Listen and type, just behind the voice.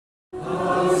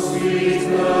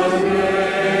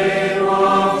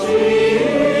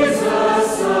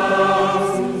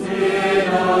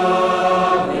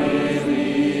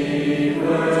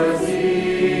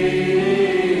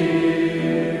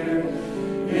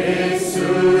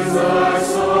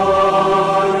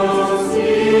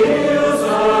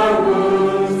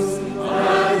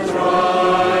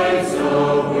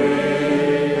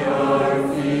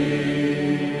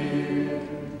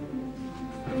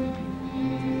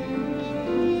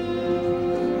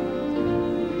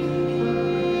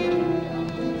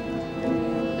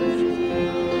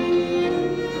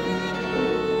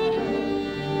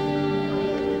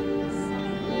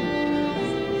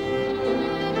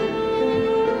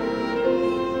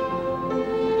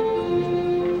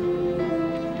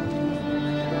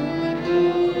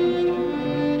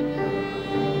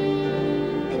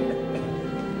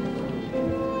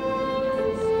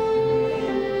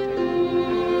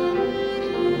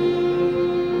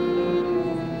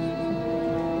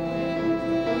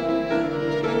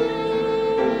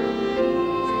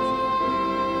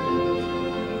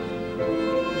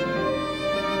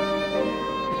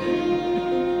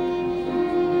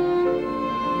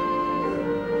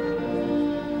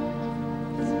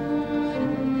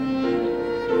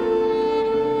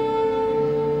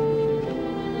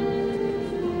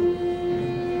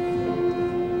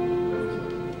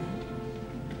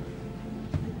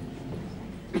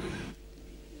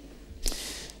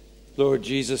Lord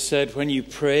Jesus said, when you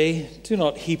pray, do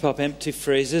not heap up empty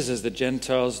phrases as the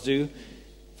Gentiles do,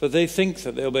 for they think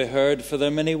that they'll be heard for their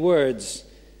many words.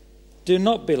 Do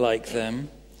not be like them,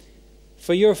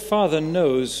 for your Father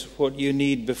knows what you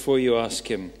need before you ask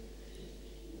him.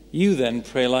 You then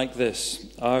pray like this: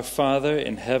 Our Father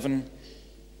in heaven,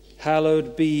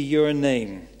 hallowed be your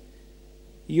name.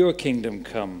 Your kingdom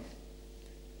come.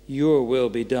 Your will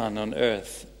be done on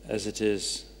earth as it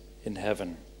is in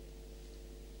heaven.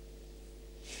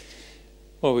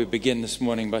 Well, we begin this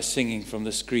morning by singing from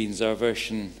the screens our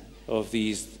version of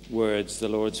these words, the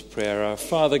Lord's Prayer. Our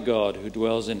Father God, who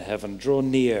dwells in heaven, draw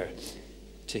near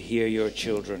to hear your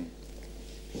children.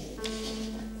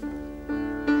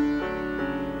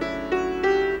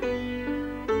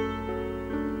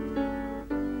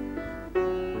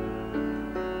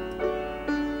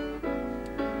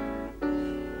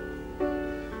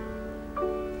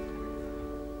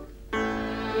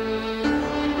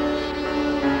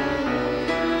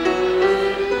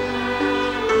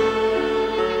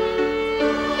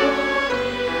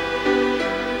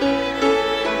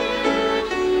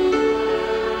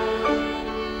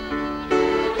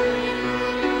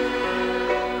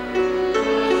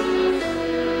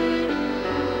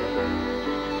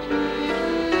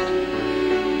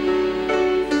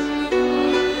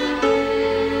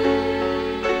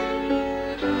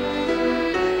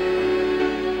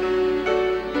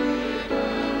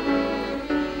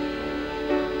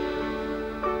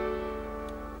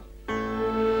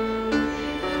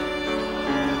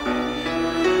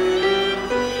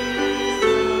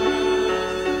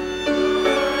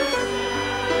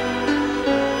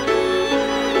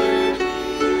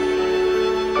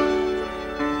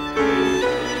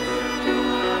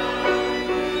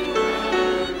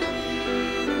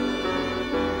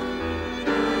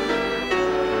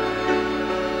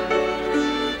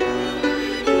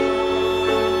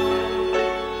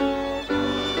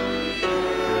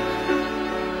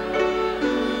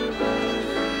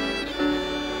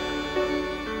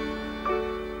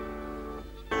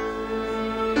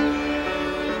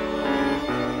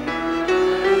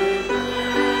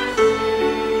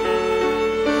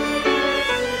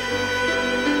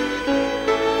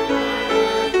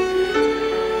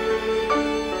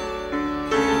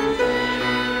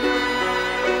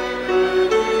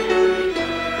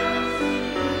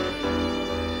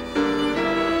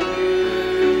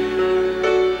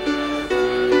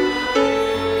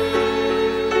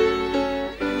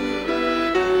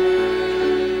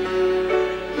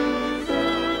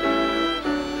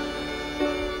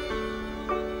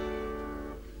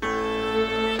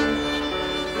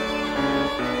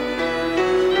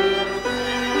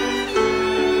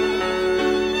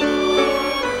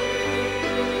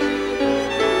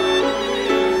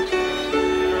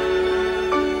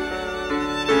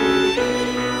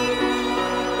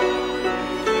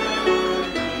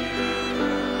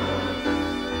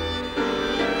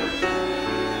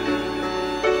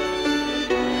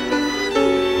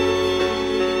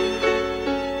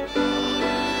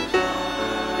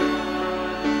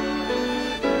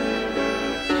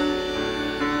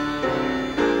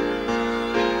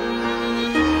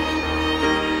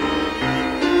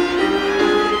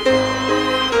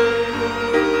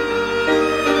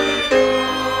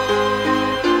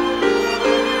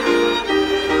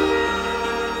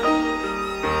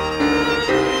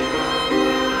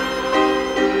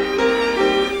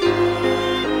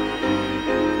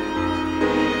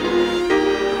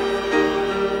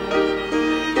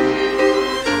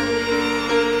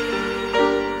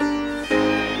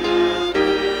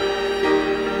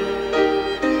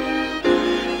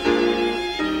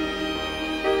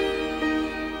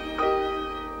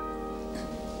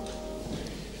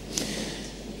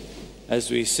 As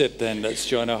we sit then, let's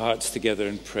join our hearts together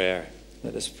in prayer.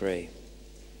 Let us pray.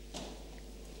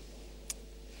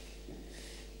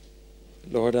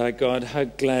 Lord our God, how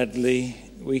gladly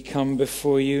we come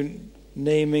before you,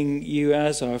 naming you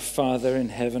as our Father in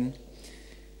heaven,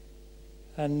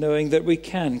 and knowing that we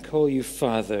can call you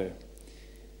Father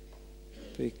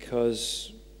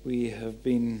because we have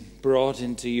been brought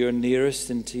into your nearest,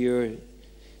 into your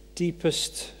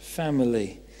deepest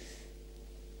family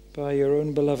by your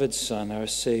own beloved Son, our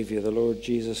Savior, the Lord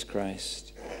Jesus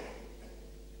Christ.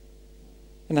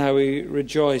 And how we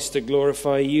rejoice to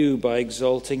glorify you by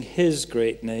exalting his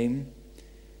great name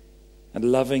and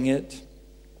loving it,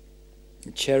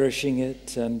 and cherishing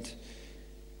it, and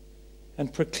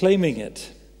proclaiming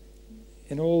it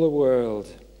in all the world,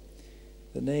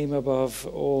 the name above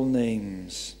all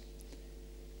names.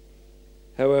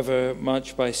 However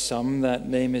much by some that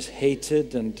name is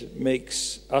hated and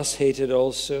makes us hated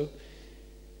also,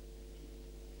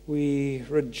 we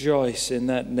rejoice in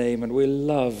that name and we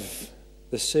love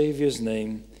the Saviour's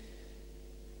name.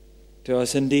 To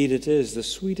us indeed it is the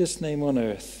sweetest name on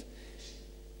earth.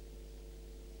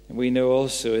 And we know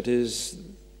also it is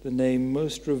the name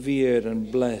most revered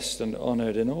and blessed and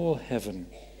honored in all heaven.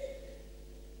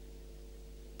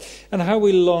 And how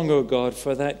we long, O God,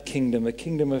 for that kingdom, a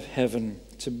kingdom of heaven,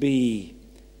 to be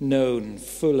known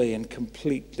fully and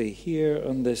completely here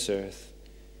on this earth.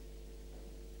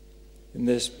 In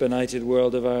this benighted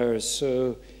world of ours,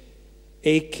 so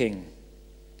aching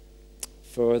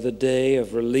for the day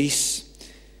of release,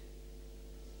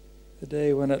 the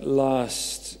day when at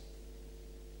last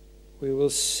we will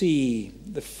see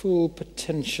the full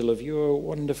potential of your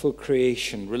wonderful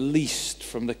creation released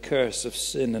from the curse of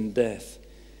sin and death,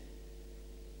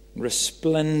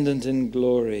 resplendent in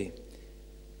glory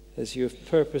as you have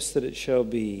purposed that it shall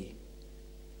be.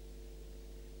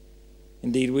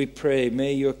 Indeed, we pray,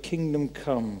 may your kingdom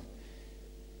come,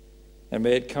 and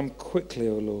may it come quickly,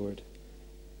 O Lord.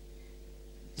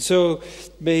 So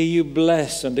may you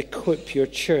bless and equip your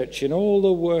church in all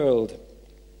the world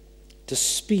to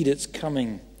speed its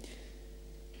coming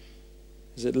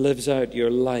as it lives out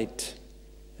your light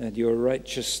and your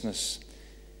righteousness,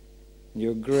 and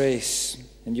your grace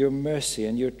and your mercy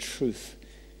and your truth.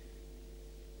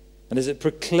 And as it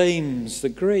proclaims the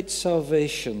great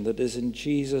salvation that is in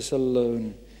Jesus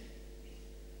alone.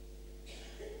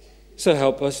 So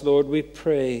help us, Lord, we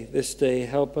pray this day.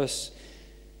 Help us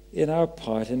in our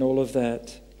part in all of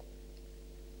that,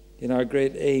 in our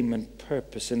great aim and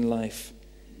purpose in life,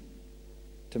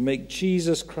 to make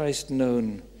Jesus Christ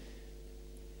known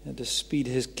and to speed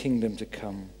his kingdom to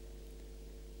come.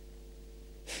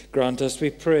 Grant us,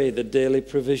 we pray, the daily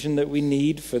provision that we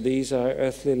need for these our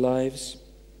earthly lives,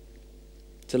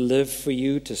 to live for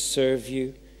you, to serve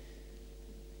you.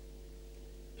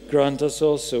 Grant us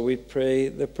also, we pray,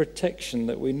 the protection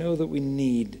that we know that we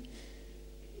need,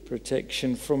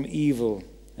 protection from evil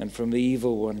and from the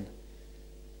evil one,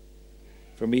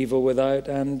 from evil without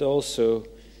and also,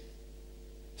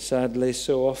 sadly,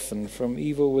 so often from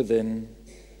evil within.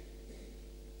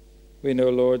 We know,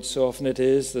 Lord, so often it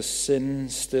is the sin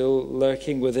still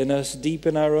lurking within us, deep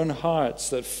in our own hearts,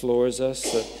 that floors us,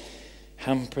 that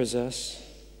hampers us.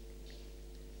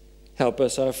 Help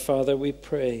us, our Father, we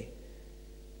pray.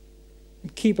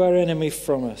 And keep our enemy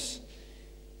from us.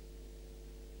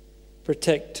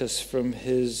 Protect us from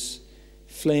his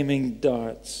flaming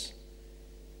darts.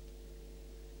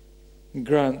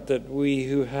 Grant that we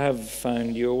who have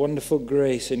found your wonderful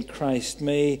grace in Christ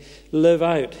may live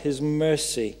out his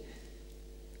mercy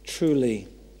truly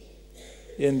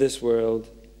in this world,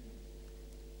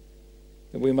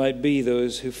 that we might be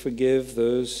those who forgive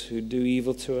those who do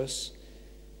evil to us,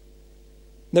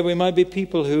 that we might be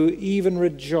people who even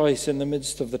rejoice in the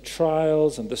midst of the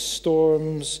trials and the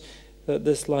storms that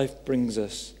this life brings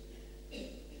us,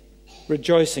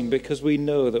 rejoicing because we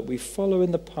know that we follow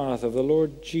in the path of the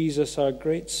Lord Jesus, our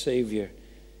great Savior,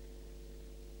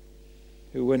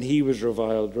 who when he was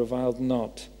reviled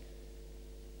not,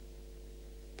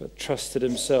 but trusted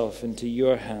himself into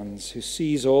your hands, who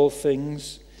sees all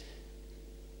things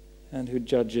and who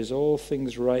judges all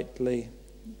things rightly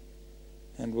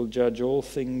and will judge all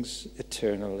things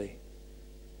eternally.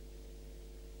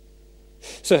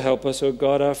 So help us, O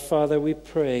God, our Father, we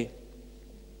pray.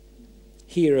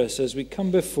 Hear us as we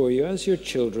come before you as your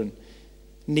children,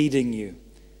 needing you,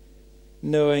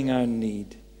 knowing our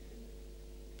need,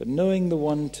 but knowing the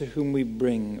one to whom we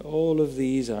bring all of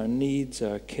these, our needs,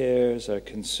 our cares, our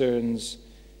concerns,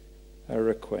 our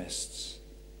requests.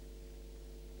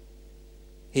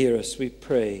 Hear us, we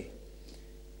pray.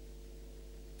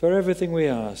 For everything we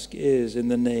ask is in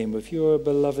the name of your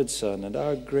beloved Son and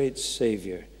our great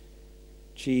Savior,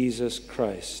 Jesus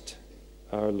Christ,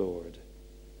 our Lord.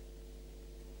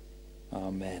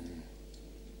 Amen.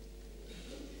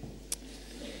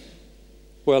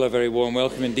 Well, a very warm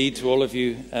welcome indeed to all of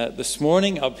you this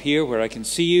morning, up here where I can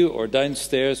see you, or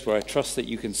downstairs where I trust that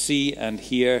you can see and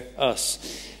hear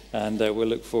us. And we'll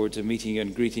look forward to meeting you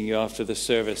and greeting you after the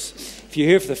service. If you're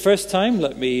here for the first time,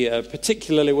 let me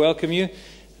particularly welcome you.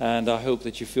 And I hope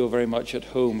that you feel very much at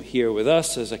home here with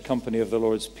us as a company of the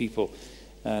Lord's people.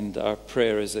 And our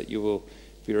prayer is that you will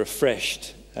be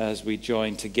refreshed as we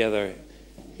join together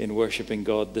in worshiping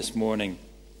God this morning.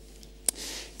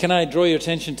 Can I draw your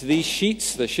attention to these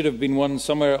sheets? There should have been one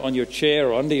somewhere on your chair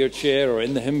or under your chair or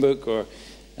in the hymn book or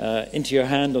into your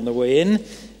hand on the way in.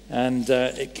 And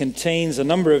it contains a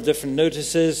number of different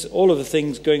notices, all of the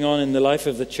things going on in the life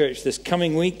of the church this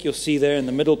coming week. You'll see there in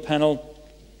the middle panel.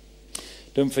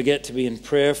 Don't forget to be in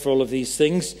prayer for all of these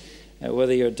things,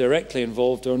 whether you're directly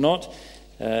involved or not.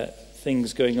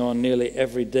 Things going on nearly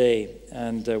every day,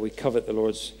 and we covet the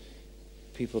Lord's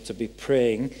people to be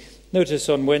praying. Notice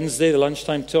on Wednesday, the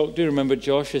lunchtime talk. Do remember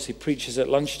Josh as he preaches at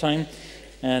lunchtime.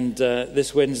 And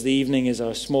this Wednesday evening is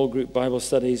our small group Bible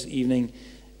studies evening.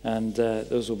 And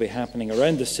those will be happening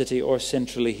around the city or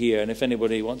centrally here. And if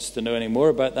anybody wants to know any more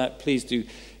about that, please do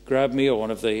grab me or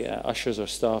one of the ushers or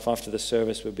staff after the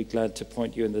service. We'll be glad to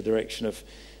point you in the direction of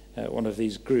one of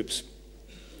these groups.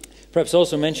 Perhaps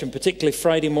also mention particularly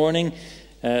Friday morning,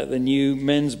 the new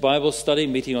men's Bible study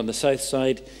meeting on the south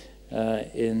side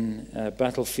in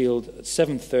Battlefield at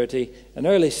 7:30. An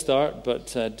early start,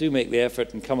 but do make the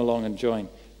effort and come along and join.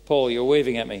 Paul, you're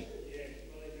waving at me.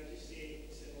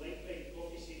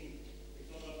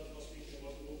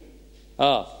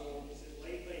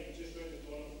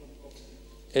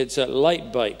 It's at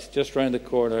Light Bite, just round the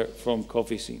corner from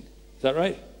Coffee Scene. Is that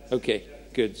right? Okay,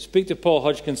 good. Speak to Paul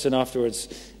Hodgkinson afterwards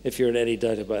if you're in any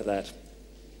doubt about that.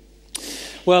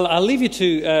 Well, I'll leave you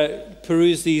to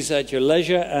peruse these at your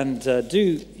leisure, and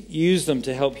do use them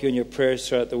to help you in your prayers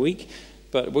throughout the week.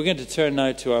 But we're going to turn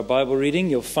now to our Bible reading.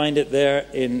 You'll find it there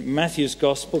in Matthew's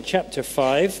Gospel, chapter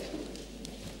 5.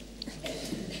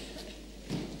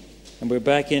 And we're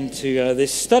back into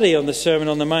this study on the Sermon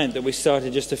on the Mount that we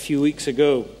started just a few weeks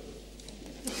ago.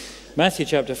 Matthew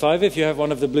chapter 5, if you have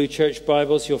one of the Blue Church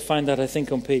Bibles, you'll find that, I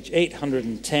think, on page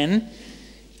 810.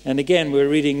 And again, we're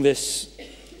reading this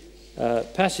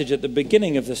passage at the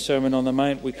beginning of the Sermon on the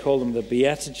Mount. We call them the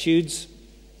Beatitudes.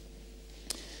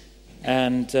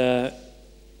 And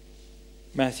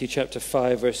Matthew chapter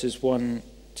 5, verses 1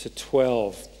 to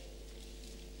 12,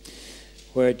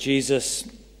 where Jesus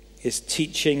is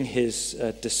teaching his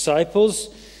disciples,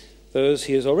 those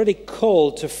he has already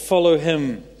called to follow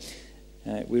him.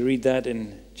 We read that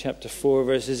in chapter 4,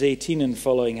 verses 18 and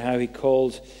following, how he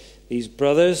called these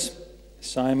brothers,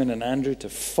 Simon and Andrew, to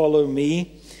follow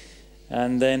me.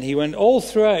 And then he went all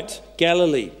throughout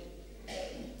Galilee,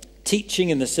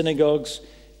 teaching in the synagogues,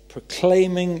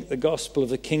 proclaiming the gospel of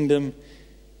the kingdom,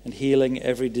 and healing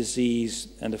every disease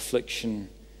and affliction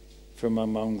from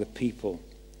among the people.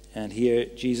 And here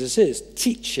Jesus is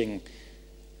teaching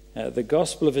the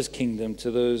gospel of his kingdom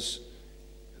to those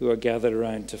who are gathered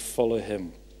around to follow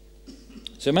him.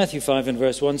 So Matthew 5 and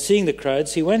verse 1, seeing the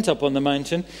crowds, he went up on the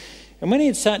mountain, and when he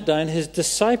had sat down, his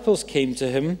disciples came to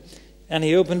him, and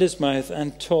he opened his mouth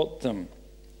and taught them,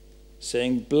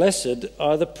 saying, Blessed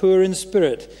are the poor in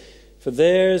spirit, for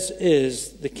theirs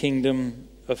is the kingdom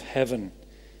of heaven.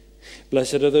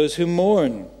 Blessed are those who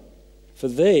mourn, for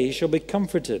they shall be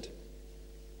comforted.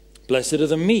 Blessed are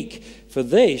the meek, for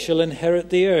they shall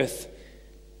inherit the earth.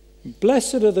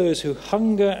 Blessed are those who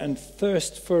hunger and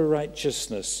thirst for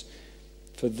righteousness,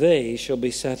 for they shall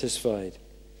be satisfied.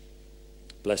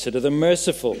 Blessed are the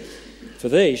merciful, for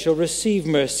they shall receive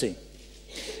mercy.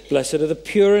 Blessed are the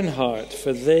pure in heart,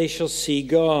 for they shall see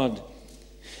God.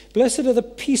 Blessed are the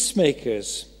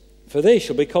peacemakers, for they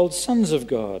shall be called sons of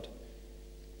God.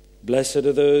 Blessed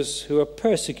are those who are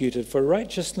persecuted for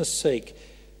righteousness' sake,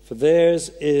 for theirs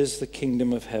is the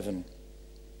kingdom of heaven.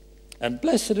 And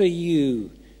blessed are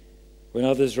you when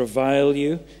others revile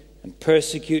you and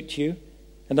persecute you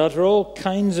and utter all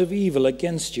kinds of evil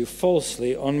against you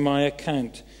falsely on my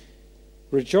account.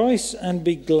 Rejoice and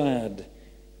be glad,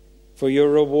 for your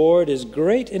reward is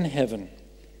great in heaven.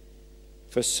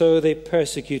 For so they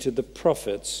persecuted the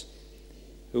prophets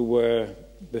who were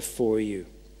before you.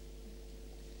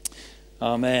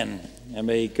 Amen. And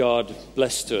may God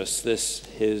bless to us this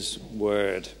his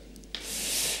word.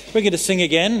 We're going to sing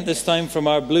again, this time from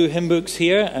our blue hymn books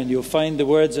here, and you'll find the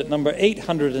words at number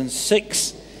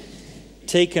 806,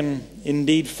 taken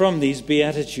indeed from these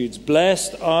Beatitudes.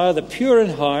 Blessed are the pure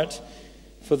in heart,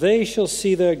 for they shall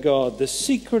see their God. The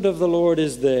secret of the Lord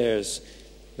is theirs,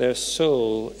 Their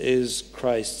soul is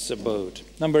Christ's abode.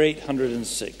 Number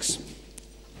 806.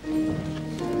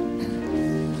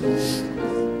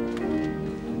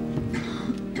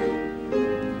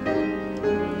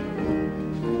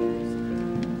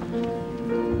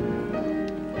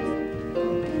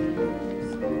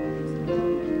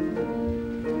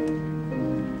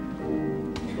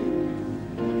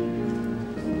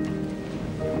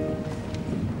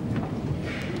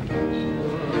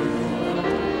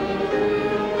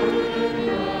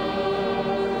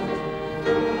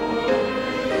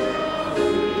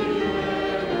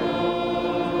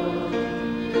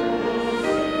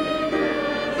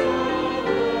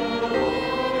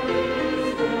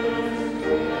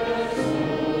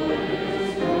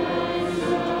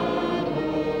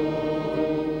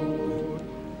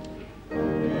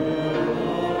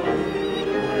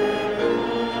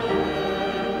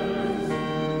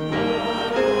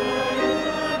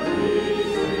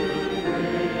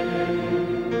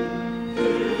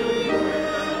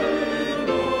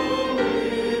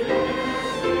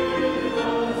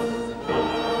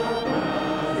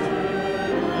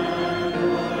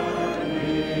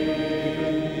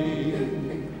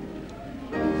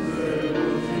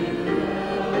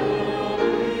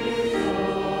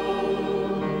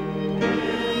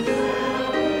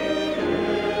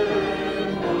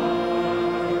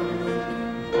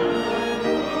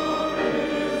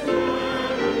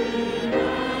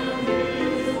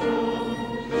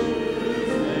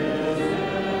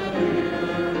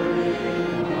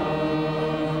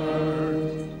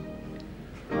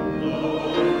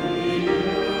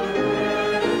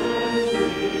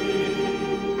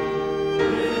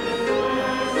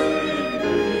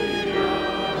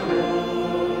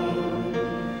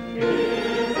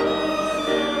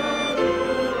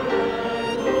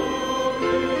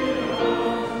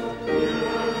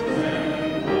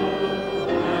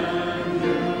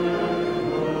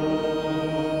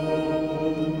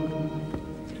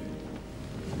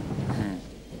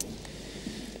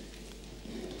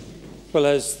 Well,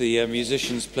 as the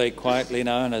musicians play quietly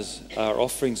now and as our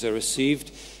offerings are received,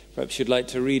 perhaps you'd like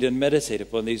to read and meditate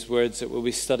upon these words that we'll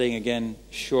be studying again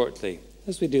shortly.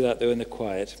 As we do that, though, in the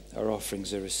quiet, our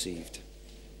offerings are received.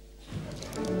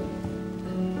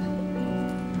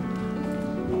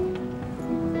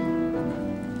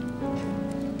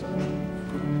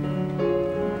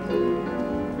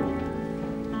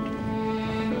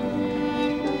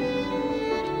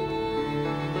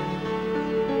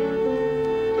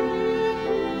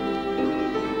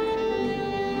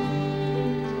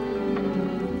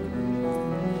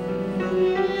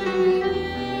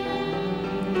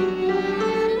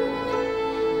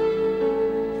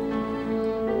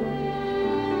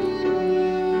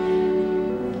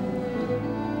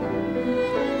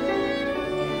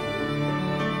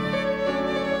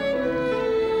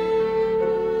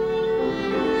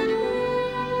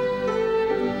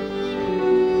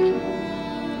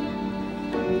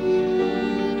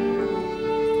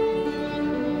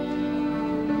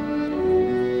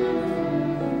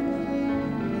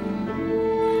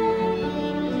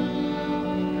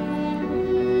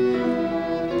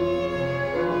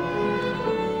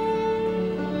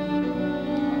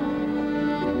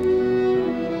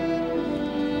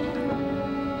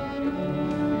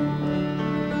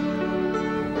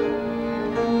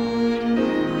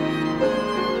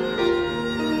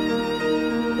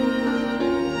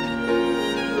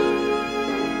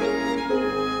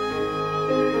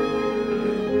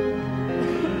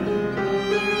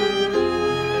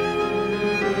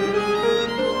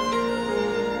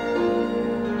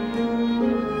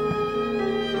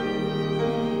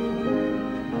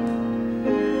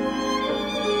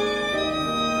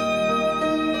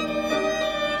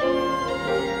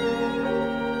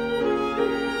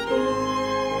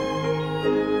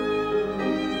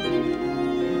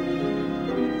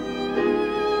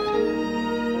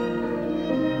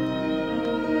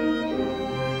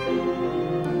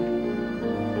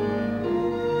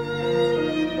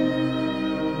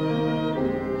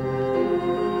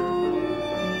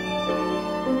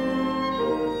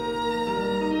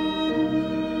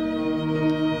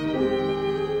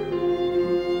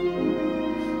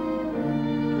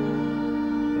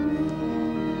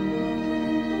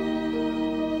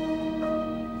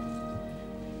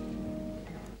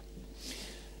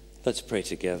 Let's pray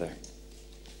together.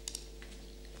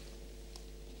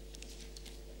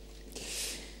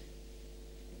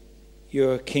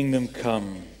 Your kingdom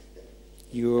come,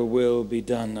 your will be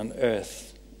done on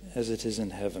earth as it is in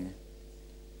heaven.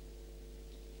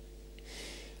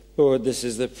 Lord, this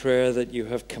is the prayer that you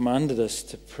have commanded us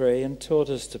to pray and taught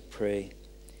us to pray.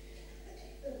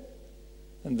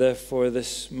 And therefore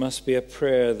this must be a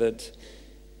prayer that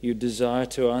you desire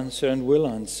to answer and will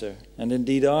answer, and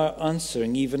indeed are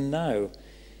answering even now,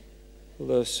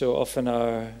 although so often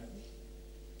our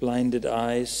blinded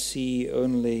eyes see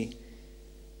only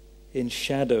in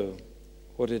shadow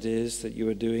what it is that you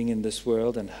are doing in this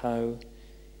world and how.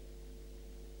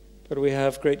 But we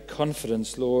have great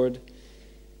confidence, Lord,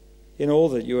 in all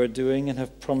that you are doing and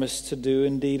have promised to do,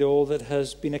 indeed all that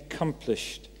has been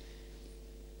accomplished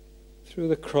through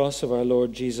the cross of our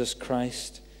Lord Jesus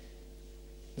Christ,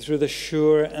 through the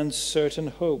sure and certain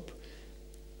hope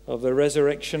of the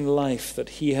resurrection life that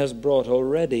he has brought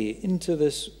already into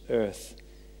this earth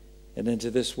and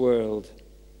into this world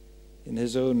in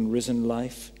his own risen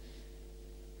life,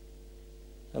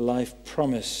 a life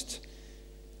promised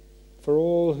for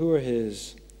all who are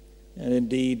his, and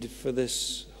indeed for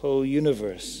this whole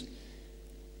universe,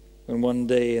 when one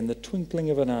day in the twinkling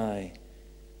of an eye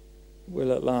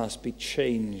will at last be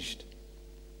changed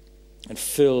and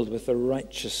filled with the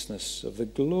righteousness of the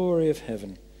glory of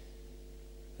heaven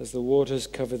as the waters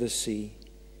cover the sea.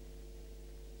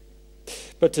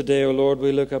 But today, O Lord,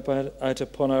 we look out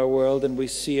upon our world and we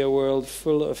see a world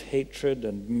full of hatred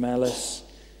and malice,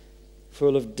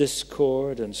 full of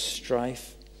discord and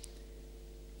strife,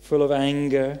 full of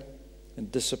anger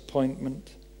and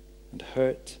disappointment and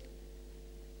hurt,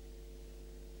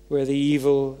 where the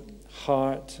evil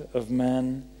heart of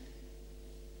man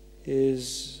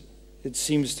is, it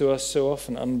seems to us so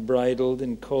often, unbridled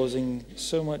in causing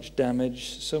so much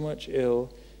damage, so much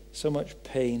ill, so much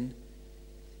pain.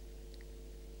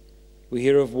 We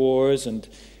hear of wars and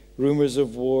rumors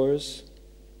of wars.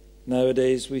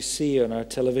 Nowadays we see on our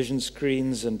television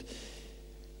screens and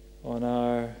on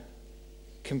our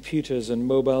computers and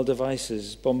mobile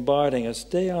devices bombarding us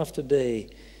day after day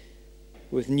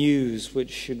with news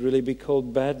which should really be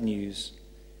called bad news.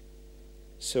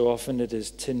 So often it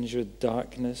is tinged with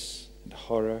darkness and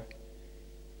horror.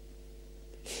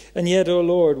 And yet, O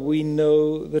Lord, we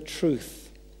know the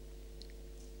truth,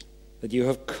 that you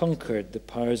have conquered the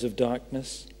powers of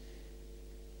darkness,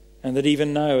 and that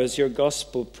even now, as your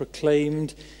gospel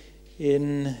proclaimed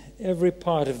in every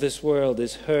part of this world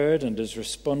is heard and is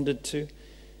responded to,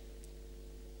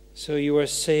 so you are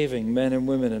saving men and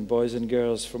women and boys and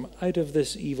girls from out of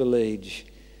this evil age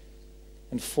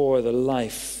and for the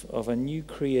life of a new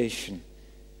creation,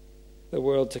 the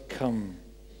world to come,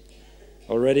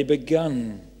 already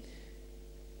begun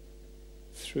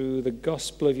through the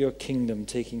gospel of your kingdom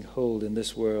taking hold in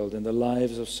this world, in the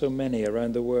lives of so many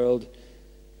around the world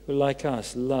who, like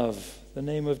us, love the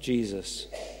name of Jesus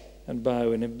and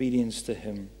bow in obedience to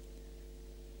him.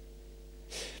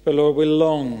 But Lord, we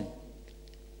long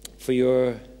for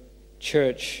your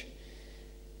church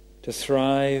to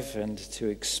thrive and to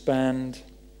expand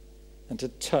and to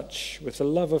touch with the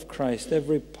love of Christ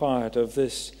every part of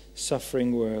this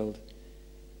suffering world.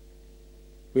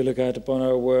 We look out upon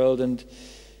our world and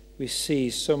we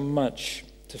see so much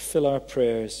to fill our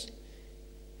prayers.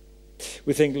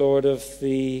 We think, Lord, of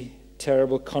the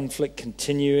terrible conflict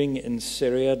continuing in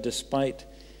Syria despite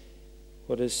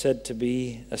what is said to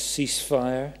be a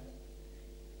ceasefire,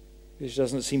 which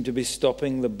doesn't seem to be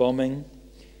stopping the bombing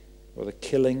or the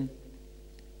killing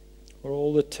or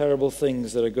all the terrible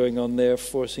things that are going on there,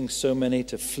 forcing so many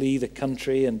to flee the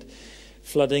country and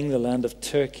flooding the land of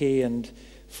Turkey, and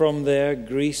from there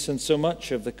Greece and so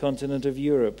much of the continent of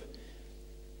Europe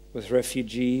with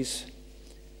refugees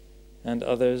and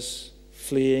others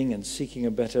fleeing and seeking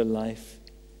a better life.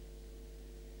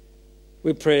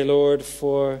 We pray, Lord,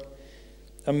 for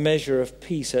a measure of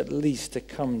peace at least to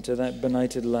come to that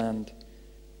benighted land.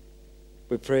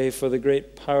 We pray for the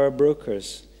great power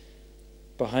brokers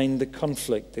behind the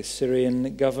conflict, the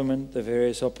Syrian government, the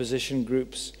various opposition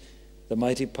groups, the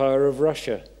mighty power of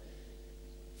Russia,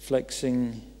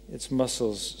 flexing its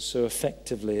muscles so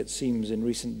effectively, it seems, in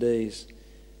recent days.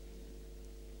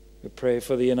 We pray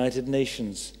for the United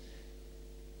Nations,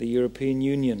 the European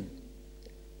Union,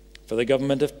 for the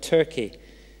government of Turkey,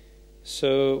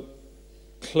 so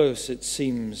close, it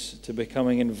seems, to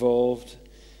becoming involved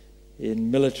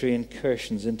in military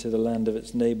incursions into the land of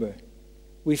its neighbor.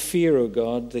 We fear, O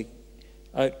God, the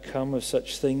outcome of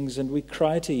such things, and we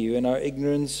cry to you in our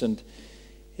ignorance and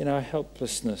in our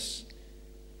helplessness,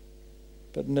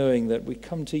 but knowing that we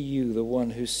come to you, the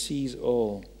one who sees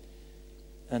all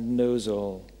and knows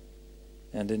all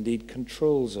and indeed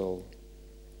controls all.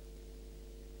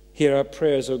 Hear our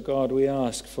prayers, O God. We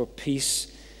ask for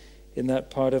peace in that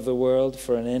part of the world,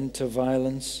 for an end to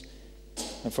violence,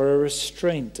 and for a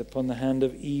restraint upon the hand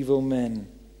of evil men.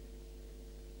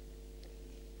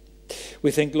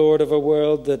 We think, Lord, of a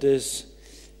world that is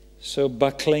so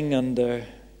buckling under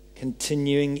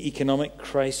continuing economic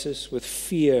crisis with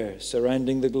fear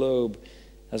surrounding the globe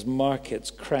as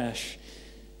markets crash,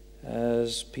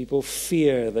 as people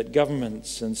fear that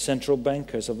governments and central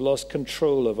bankers have lost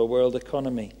control of a world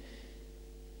economy.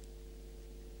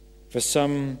 For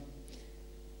some,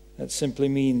 that simply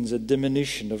means a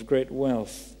diminution of great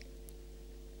wealth.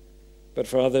 But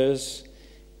for others,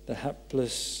 the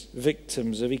hapless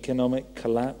victims of economic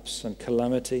collapse and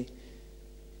calamity,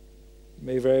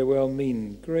 may very well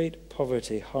mean great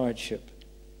poverty, hardship,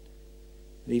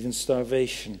 and even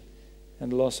starvation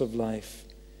and loss of life.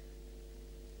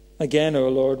 Again, O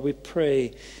Lord, we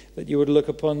pray that you would look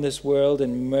upon this world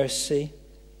in mercy,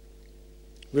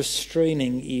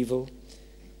 restraining evil,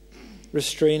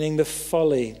 restraining the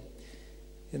folly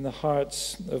in the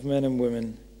hearts of men and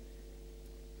women,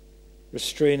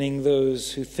 restraining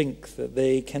those who think that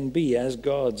they can be as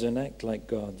gods and act like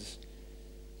gods.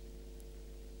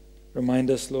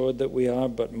 Remind us, Lord, that we are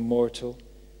but mortal,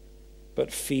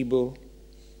 but feeble.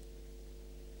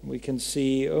 We can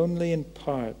see only in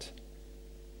part.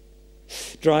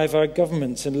 Drive our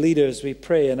governments and leaders, we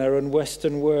pray, in our own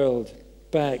Western world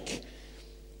back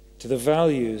to the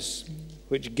values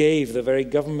which gave the very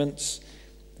governments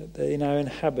that they now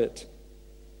inhabit,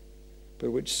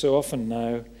 but which so often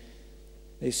now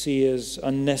they see as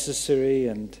unnecessary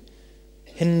and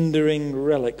hindering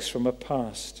relics from a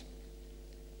past.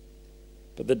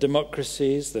 But the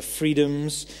democracies, the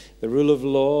freedoms, the rule of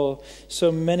law,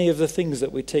 so many of the things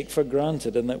that we take for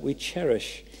granted and that we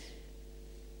cherish,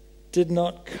 did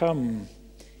not come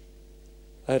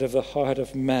out of the heart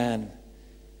of man,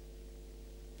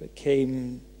 but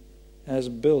came as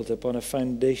built upon a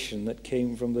foundation that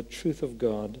came from the truth of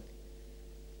God.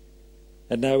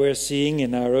 And now we're seeing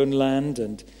in our own land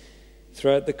and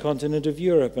throughout the continent of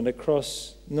Europe and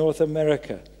across North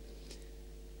America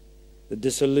the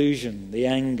disillusion, the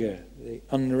anger, the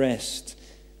unrest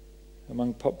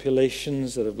among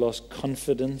populations that have lost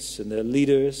confidence in their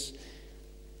leaders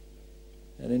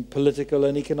and in political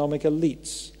and economic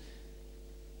elites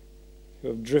who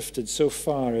have drifted so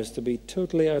far as to be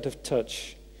totally out of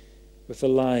touch with the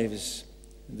lives,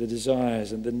 the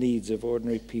desires and the needs of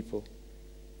ordinary people.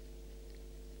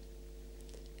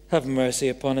 Have mercy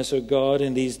upon us, O God,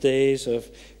 in these days of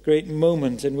great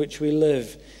moment in which we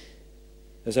live,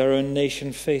 as our own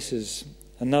nation faces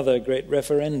another great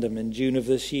referendum in June of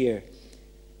this year,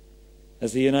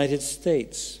 as the United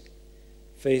States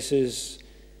faces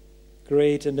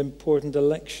great and important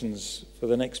elections for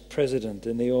the next president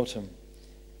in the autumn,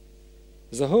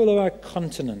 as the whole of our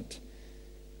continent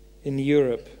in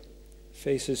Europe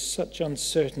faces such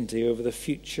uncertainty over the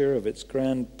future of its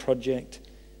grand project,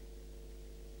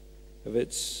 of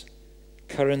its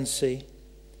currency,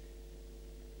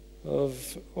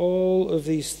 of all of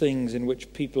these things in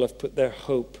which people have put their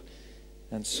hope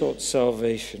and sought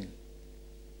salvation.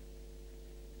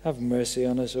 Have mercy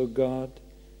on us, O God.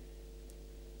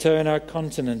 Turn our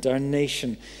continent, our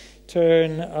nation,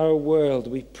 turn our world,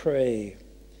 we pray,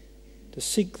 to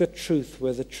seek the truth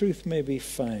where the truth may be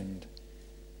found,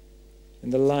 in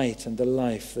the light and the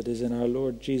life that is in our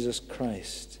Lord Jesus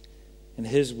Christ, in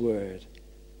his word,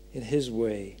 in his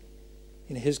way,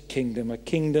 in his kingdom, a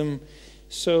kingdom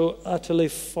so utterly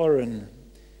foreign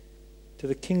to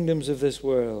the kingdoms of this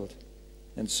world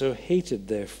and so hated,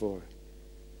 therefore,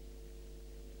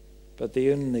 but the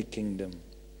only kingdom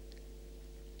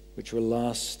which will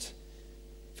last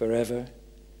forever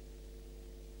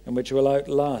and which will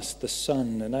outlast the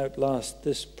sun and outlast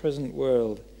this present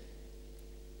world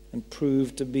and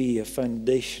prove to be a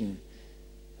foundation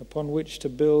upon which to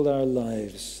build our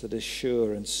lives that is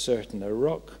sure and certain, a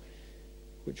rock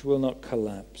which will not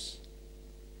collapse.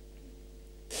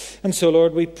 And so,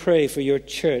 Lord, we pray for your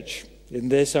church in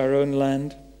this, our own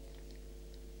land,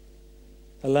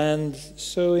 a land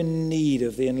so in need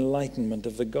of the enlightenment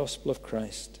of the gospel of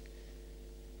Christ.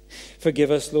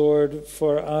 Forgive us, Lord,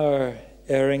 for our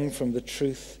erring from the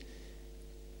truth,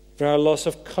 for our loss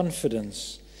of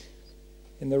confidence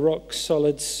in the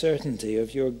rock-solid certainty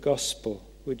of your gospel,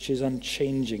 which is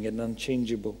unchanging and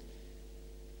unchangeable.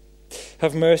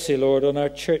 Have mercy, Lord, on our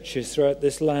churches throughout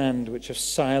this land, which have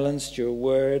silenced your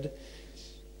word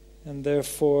and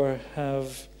therefore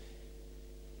have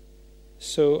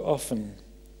so often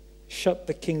shut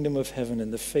the kingdom of heaven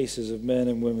in the faces of men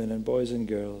and women and boys and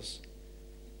girls.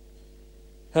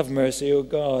 Have mercy, O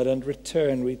God, and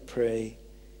return, we pray.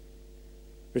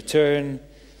 Return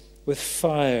with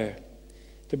fire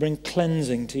to bring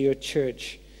cleansing to your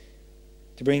church,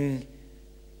 to bring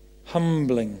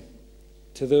humbling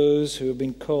to those who have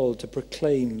been called to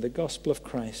proclaim the gospel of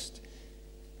Christ.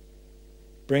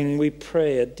 Bring, we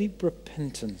pray, a deep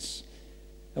repentance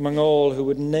among all who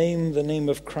would name the name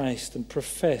of Christ and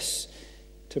profess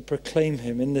to proclaim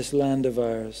him in this land of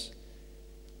ours.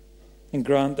 And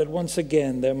grant that once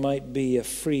again there might be a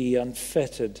free,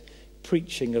 unfettered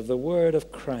preaching of the word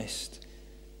of Christ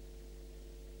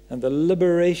and the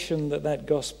liberation that that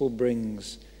gospel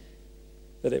brings,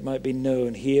 that it might be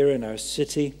known here in our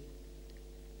city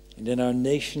and in our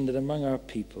nation and among our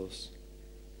peoples.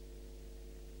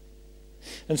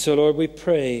 And so, Lord, we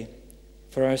pray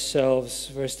for ourselves,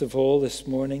 first of all, this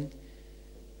morning,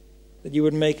 that you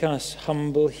would make us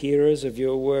humble hearers of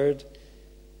your word,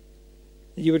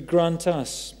 that you would grant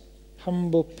us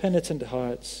humble, penitent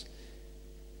hearts,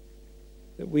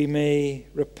 that we may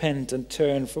repent and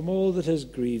turn from all that has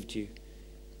grieved you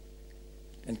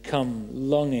and come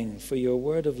longing for your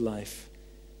word of life,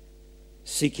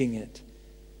 seeking it,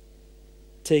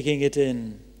 taking it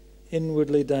in,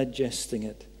 inwardly digesting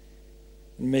it,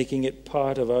 and making it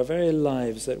part of our very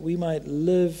lives, that we might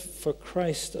live for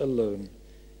Christ alone,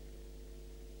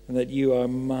 and that you, our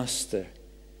Master,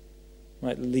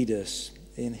 might lead us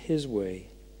in his way.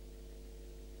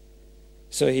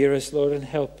 So hear us, Lord, and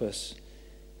help us,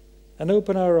 and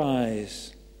open our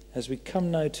eyes as we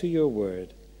come now to your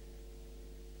word.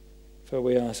 For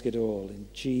we ask it all in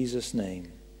Jesus'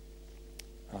 name.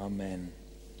 Amen.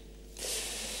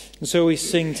 And so we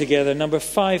sing together number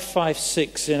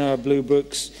 556 in our blue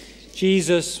books.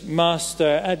 Jesus,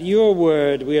 Master, at your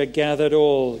word we are gathered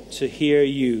all to hear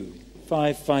you.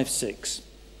 556.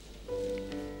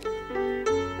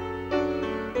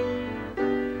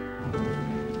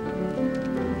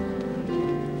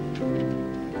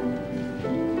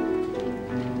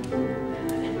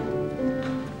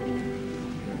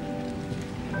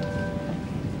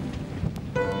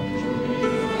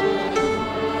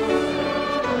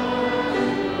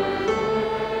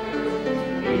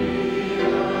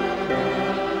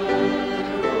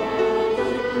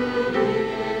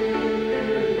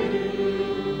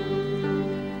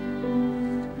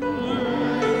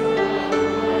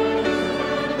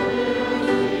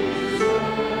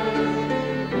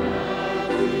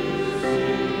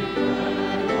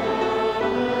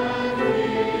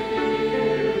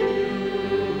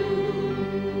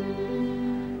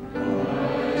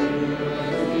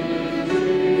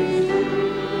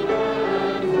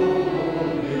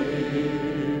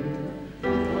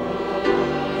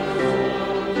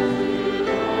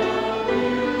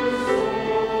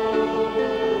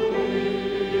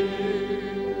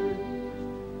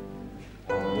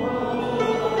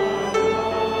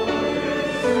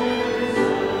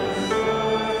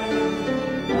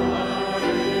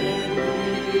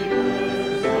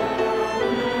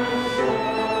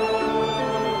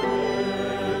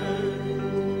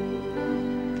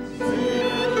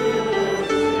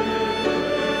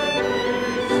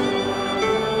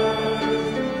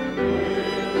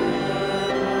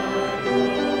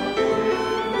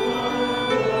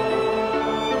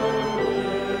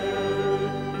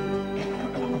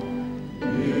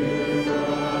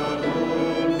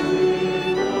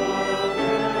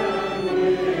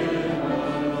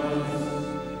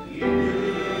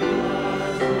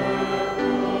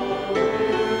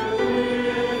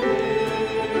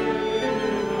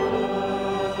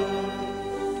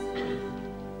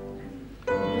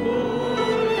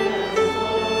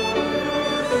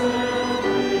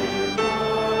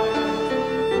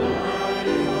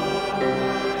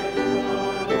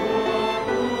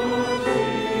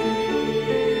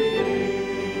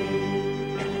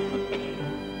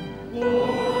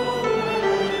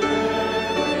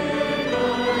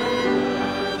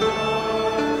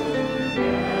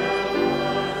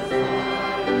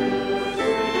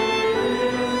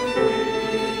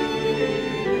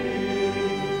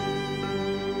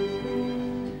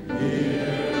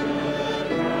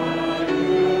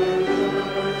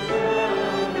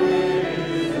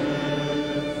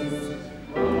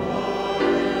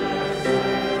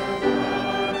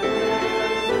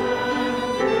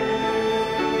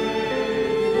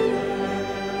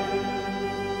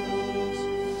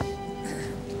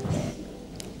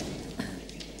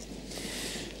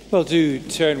 Well, do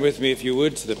turn with me, if you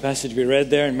would, to the passage we read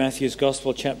there in Matthew's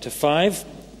Gospel, chapter 5,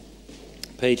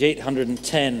 page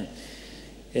 810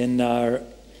 in our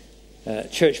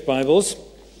church Bibles.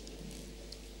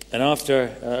 And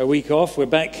after a week off, we're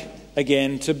back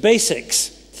again to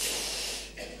basics.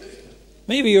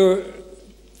 Maybe you're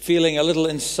feeling a little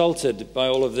insulted by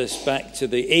all of this back to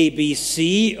the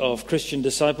ABC of Christian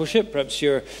discipleship. Perhaps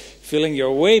you're feeling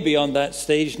you're way beyond that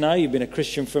stage now. You've been a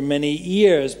Christian for many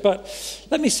years. But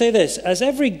let me say this, as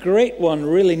every great one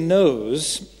really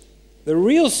knows, the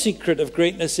real secret of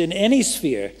greatness in any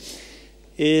sphere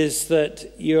is that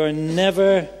you're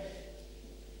never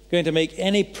going to make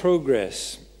any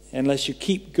progress unless you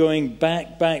keep going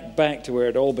back to where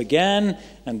it all began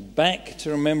and back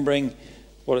to remembering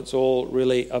what it's all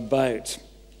really about.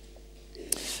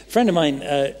 A friend of mine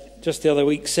just the other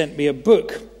week sent me a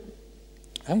book.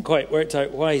 I haven't quite worked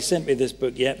out why he sent me this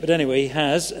book yet, but anyway, he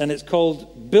has, and it's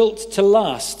called Built to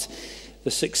Last: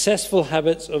 The Successful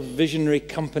Habits of Visionary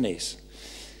Companies.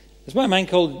 It's by a man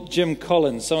called Jim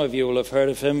Collins. Some of you will have heard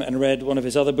of him and read one of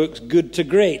his other books, Good to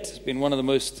Great. It's been one of the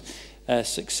most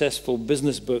successful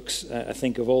business books, I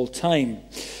think, of all time.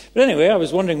 But anyway, I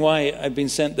was wondering why I'd been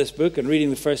sent this book and reading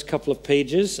the first couple of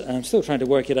pages. I'm still trying to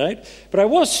work it out. But I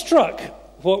was struck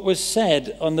what was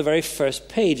said on the very first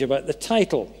page about the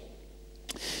title.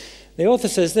 The author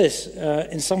says this,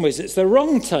 in some ways it's the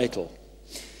wrong title,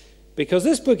 because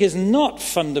this book is not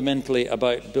fundamentally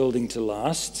about building to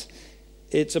last.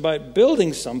 It's about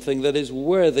building something that is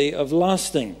worthy of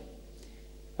lasting,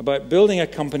 about building a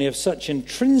company of such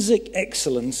intrinsic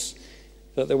excellence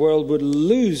that the world would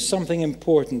lose something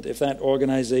important if that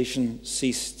organization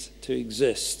ceased to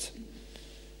exist.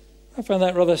 I found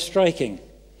that rather striking.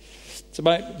 It's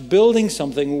about building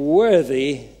something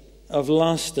worthy of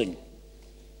lasting.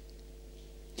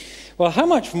 Well, how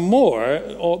much more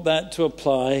ought that to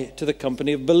apply to the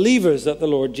company of believers that the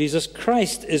Lord Jesus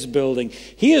Christ is building?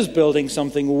 He is building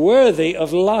something worthy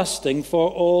of lasting for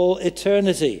all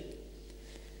eternity.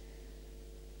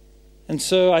 And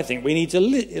so I think we need to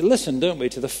listen, don't we,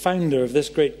 to the founder of this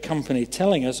great company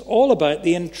telling us all about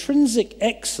the intrinsic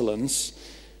excellence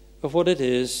of what it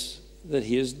is that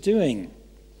he is doing.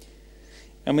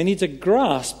 And we need to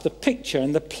grasp the picture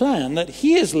and the plan that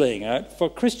he is laying out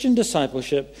for Christian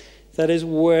discipleship that is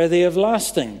worthy of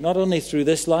lasting, not only through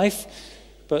this life,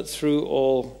 but through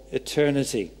all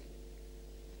eternity.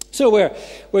 So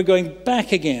we're going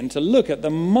back again to look at the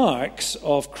marks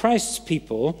of Christ's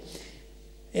people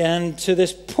and to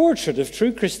this portrait of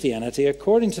true Christianity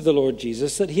according to the Lord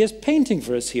Jesus that he is painting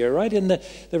for us here, right in the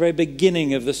very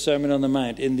beginning of the Sermon on the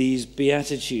Mount, in these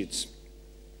Beatitudes.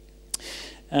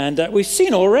 And we've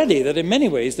seen already that in many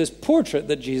ways this portrait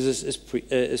that Jesus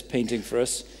is painting for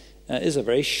us is a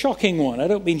very shocking one. I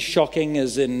don't mean shocking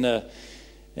as in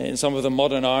some of the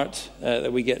modern art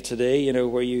that we get today, you know,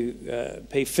 where you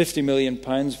pay £50 million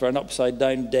for an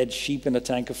upside-down dead sheep in a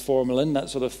tank of formalin, that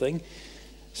sort of thing.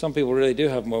 Some people really do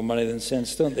have more money than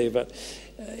sense, don't they? But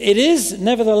it is,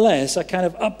 nevertheless, a kind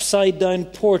of upside-down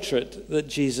portrait that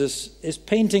Jesus is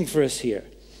painting for us here.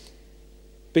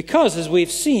 Because, as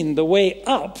we've seen, the way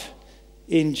up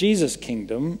in Jesus'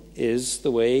 kingdom is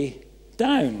the way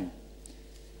down.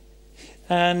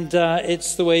 And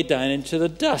it's the way down into the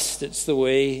dust. It's the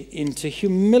way into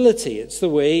humility. It's the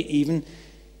way even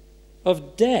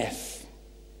of death.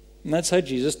 And that's how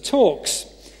Jesus talks.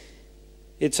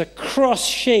 It's a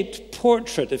cross-shaped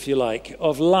portrait, if you like,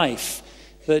 of life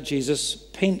that Jesus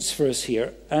paints for us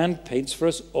here and paints for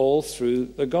us all through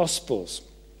the Gospels.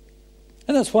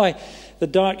 And that's why the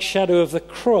dark shadow of the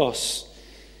cross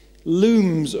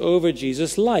looms over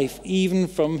Jesus' life, even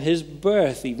from his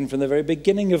birth, even from the very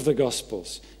beginning of the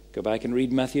Gospels. Go back and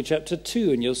read Matthew chapter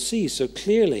 2 and you'll see so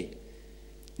clearly.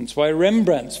 That's why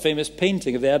Rembrandt's famous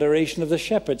painting of the Adoration of the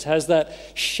Shepherds has that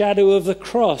shadow of the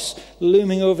cross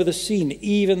looming over the scene,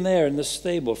 even there in the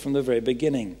stable from the very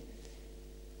beginning.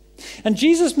 And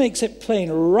Jesus makes it plain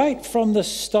right from the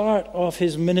start of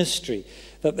his ministry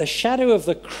that the shadow of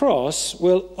the cross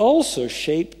will also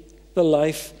shape the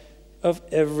life of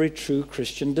every true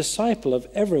Christian disciple, of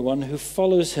everyone who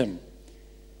follows him.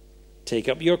 Take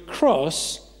up your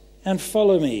cross and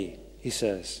follow me, he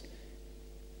says.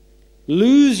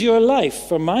 Lose your life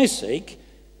for my sake,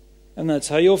 and that's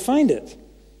how you'll find it.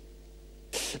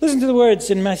 Listen to the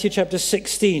words in Matthew chapter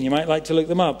 16. You might like to look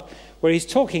them up, where he's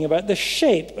talking about the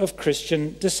shape of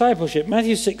Christian discipleship.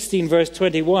 Matthew 16, verse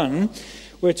 21,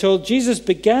 we're told Jesus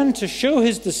began to show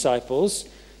his disciples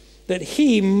that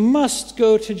he must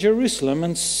go to Jerusalem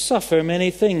and suffer many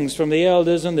things from the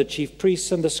elders and the chief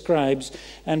priests and the scribes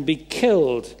and be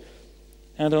killed,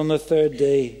 and on the third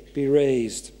day be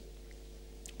raised.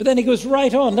 But then he goes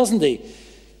right on, doesn't he,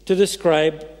 to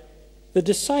describe the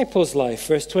disciples' life.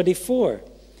 Verse 24,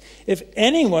 if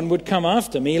anyone would come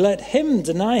after me, let him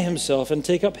deny himself and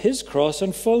take up his cross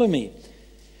and follow me.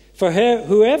 For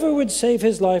whoever would save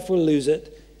his life will lose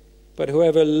it, but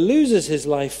whoever loses his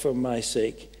life for my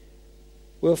sake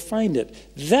will find it.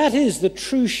 That is the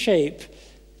true shape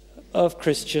of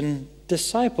Christian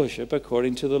discipleship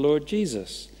according to the Lord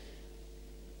Jesus.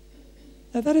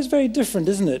 Now that is very different,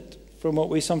 isn't it, from what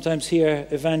we sometimes hear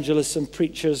evangelists and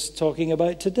preachers talking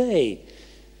about today,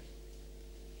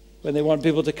 when they want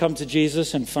people to come to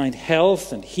Jesus and find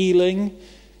health and healing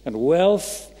and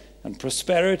wealth and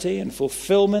prosperity and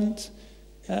fulfillment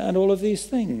and all of these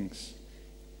things.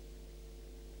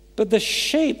 But the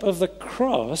shape of the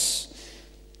cross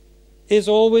is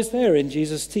always there in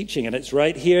Jesus' teaching, and it's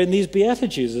right here in these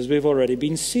Beatitudes, as we've already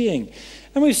been seeing.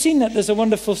 And we've seen that there's a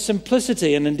wonderful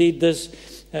simplicity, and indeed there's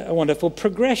a wonderful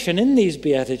progression in these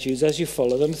Beatitudes as you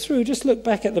follow them through. Just look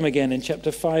back at them again in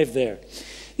chapter 5 there.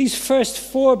 These first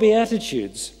 4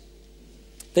 Beatitudes,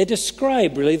 they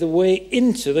describe really the way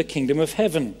into the kingdom of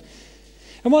heaven.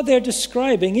 And what they're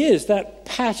describing is that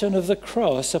pattern of the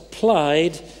cross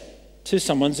applied to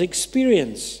someone's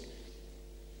experience,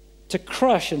 to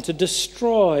crush and to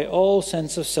destroy all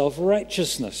sense of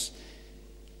self-righteousness.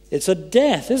 It's a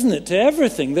death, isn't it, to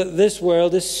everything that this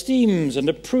world esteems and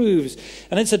approves.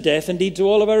 And it's a death indeed to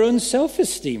all of our own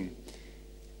self-esteem.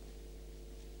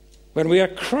 When we are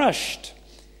crushed,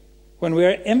 when we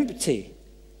are empty,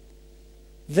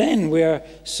 then we are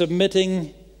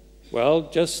submitting, well,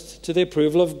 just to the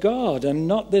approval of God and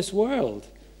not this world.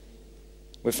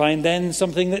 We find then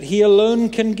something that he alone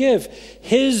can give,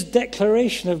 his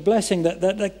declaration of blessing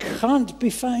that can't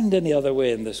be found any other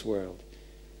way in this world.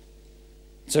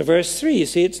 So verse 3, you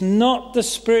see, it's not the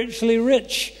spiritually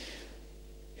rich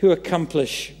who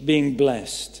accomplish being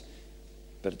blessed,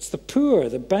 but it's the poor,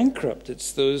 the bankrupt.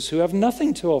 It's those who have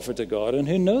nothing to offer to God and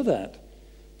who know that.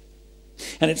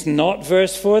 And it's not,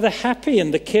 verse 4, the happy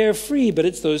and the carefree, but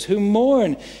it's those who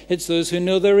mourn. It's those who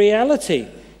know the reality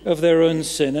of their own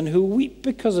sin and who weep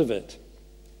because of it.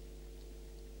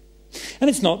 And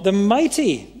it's not the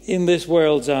mighty in this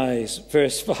world's eyes,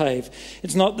 verse 5.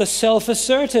 It's not the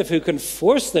self-assertive who can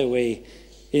force their way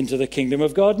into the kingdom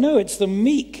of God. No, it's the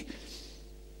meek.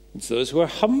 It's those who are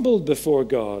humbled before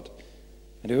God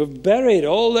and who have buried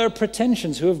all their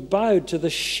pretensions, who have bowed to the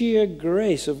sheer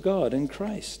grace of God in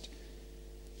Christ.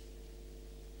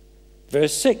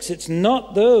 Verse 6, it's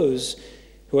not those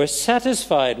who are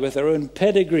satisfied with their own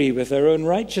pedigree, with their own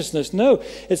righteousness. No,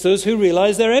 it's those who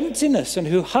realize their emptiness and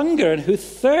who hunger and who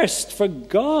thirst for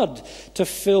God to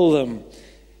fill them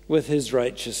with his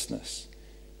righteousness.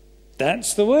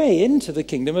 That's the way into the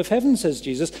kingdom of heaven, says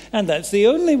Jesus, and that's the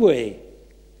only way.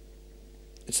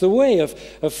 It's the way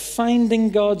of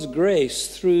finding God's grace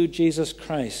through Jesus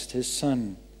Christ, his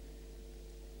Son.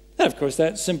 And of course,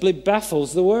 that simply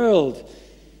baffles the world.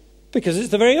 Because it's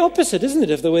the very opposite, isn't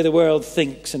it, of the way the world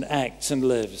thinks and acts and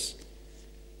lives.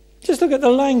 Just look at the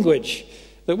language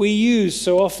that we use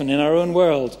so often in our own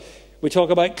world. We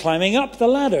talk about climbing up the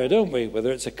ladder, don't we?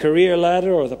 Whether it's a career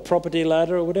ladder or the property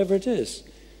ladder or whatever it is.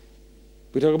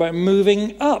 We talk about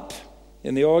moving up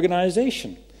in the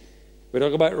organization. We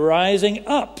talk about rising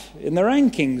up in the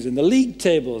rankings, in the league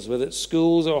tables, whether it's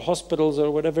schools or hospitals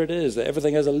or whatever it is. That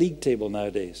everything has a league table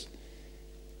nowadays.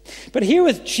 But here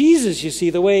with Jesus, you see,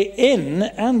 the way in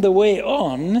and the way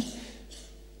on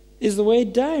is the way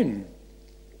down.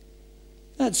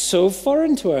 That's so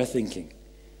foreign to our thinking.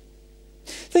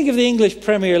 Think of the English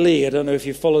Premier League. I don't know if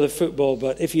you follow the football,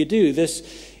 but if you do,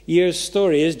 this year's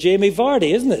story is Jamie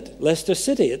Vardy, isn't it? Leicester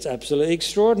City. It's absolutely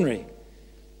extraordinary.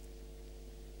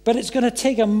 But it's going to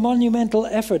take a monumental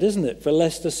effort, isn't it, for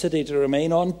Leicester City to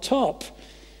remain on top.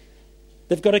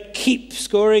 They've got to keep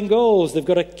scoring goals. They've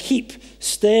got to keep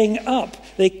staying up.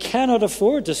 They cannot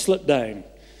afford to slip down.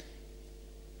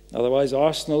 Otherwise,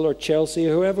 Arsenal or Chelsea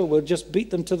or whoever will just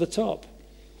beat them to the top.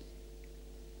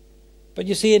 But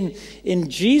you see, in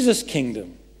Jesus'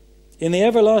 kingdom, in the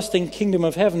everlasting kingdom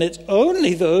of heaven, it's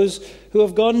only those who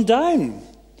have gone down,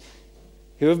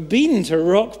 who have been to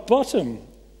rock bottom,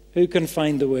 who can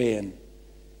find the way in.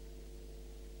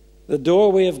 The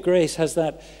doorway of grace has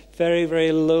that very,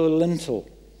 very low lintel.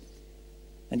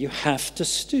 And you have to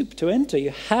stoop to enter.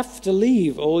 You have to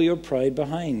leave all your pride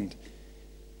behind.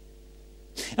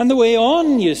 And the way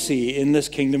on, you see, in this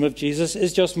kingdom of Jesus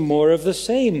is just more of the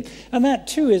same. And that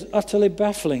too is utterly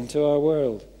baffling to our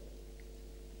world.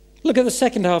 Look at the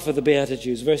second half of the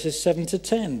Beatitudes, verses 7 to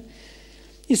 10.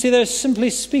 You see, they're simply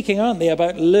speaking, aren't they,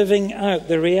 about living out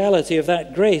the reality of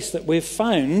that grace that we've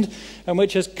found and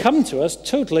which has come to us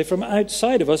totally from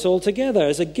outside of us altogether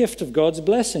as a gift of God's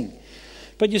blessing.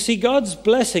 But you see, God's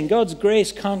blessing, God's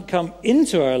grace can't come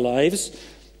into our lives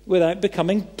without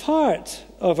becoming part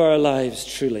of our lives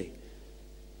truly.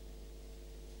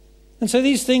 And so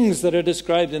these things that are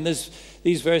described in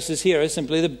these verses here are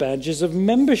simply the badges of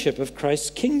membership of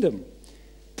Christ's kingdom,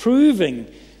 proving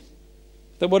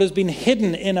that what has been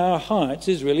hidden in our hearts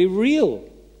is really real.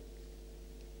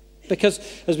 Because,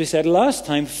 as we said last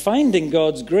time, finding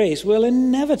God's grace will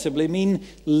inevitably mean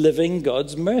living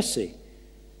God's mercy.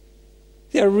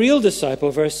 A real disciple,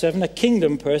 verse 7, a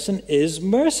kingdom person is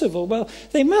merciful. Well,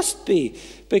 they must be,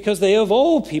 because they of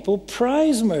all people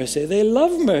prize mercy. They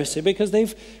love mercy because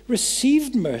they've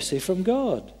received mercy from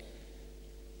God.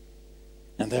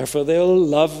 And therefore they'll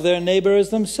love their neighbor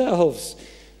as themselves,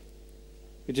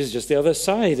 which is just the other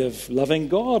side of loving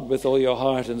God with all your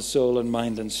heart and soul and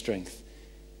mind and strength,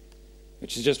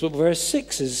 which is just what verse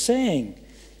 6 is saying.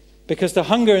 Because to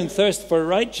hunger and thirst for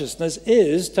righteousness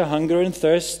is to hunger and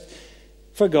thirst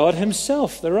for God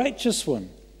himself, the righteous one.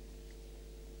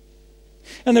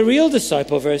 And the real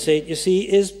disciple, verse 8, you see,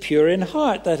 is pure in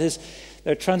heart. That is,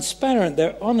 they're transparent,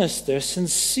 they're honest, they're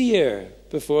sincere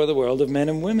before the world of men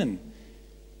and women.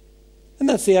 And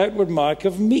that's the outward mark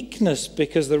of meekness,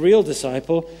 because the real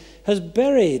disciple has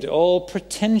buried all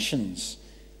pretensions.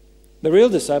 The real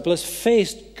disciple has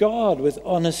faced God with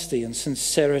honesty and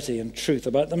sincerity and truth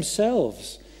about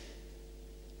themselves.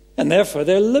 And therefore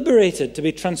they're liberated to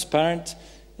be transparent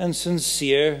and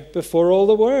sincere before all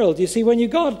the world. You see, when you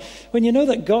know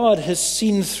that God has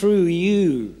seen through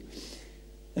you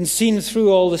and seen through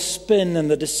all the spin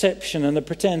and the deception and the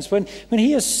pretense, when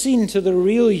he has seen to the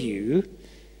real you,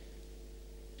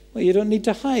 well, you don't need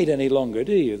to hide any longer,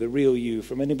 do you, the real you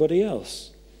from anybody else?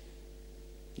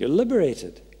 You're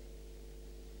liberated.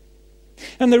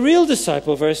 And the real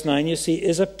disciple, verse 9, you see,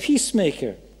 is a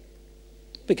peacemaker,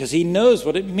 because he knows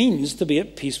what it means to be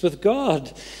at peace with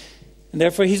God. And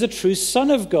therefore he's a true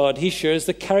son of God. He shares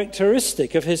the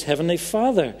characteristic of his heavenly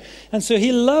Father. And so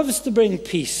he loves to bring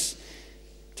peace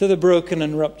to the broken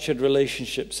and ruptured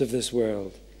relationships of this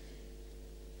world.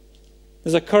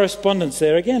 There's a correspondence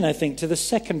there again, I think, to the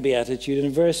second beatitude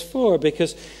in verse 4,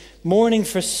 because mourning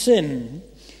for sin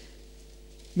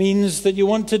means that you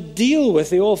want to deal with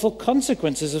the awful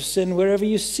consequences of sin wherever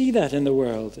you see that in the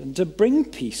world, and to bring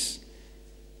peace.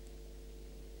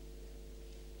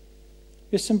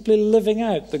 You're simply living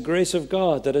out the grace of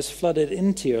God that has flooded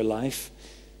into your life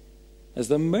as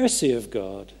the mercy of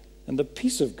God and the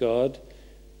peace of God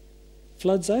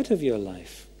floods out of your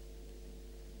life.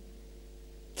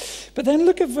 But then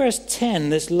look at verse 10,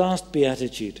 this last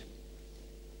beatitude,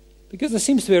 because there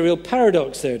seems to be a real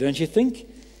paradox there, don't you think?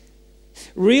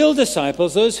 Real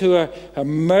disciples, those who are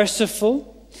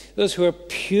merciful, those who are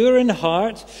pure in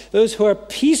heart, those who are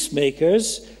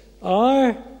peacemakers,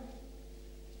 are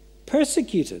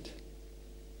persecuted.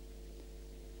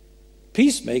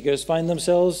 Peacemakers find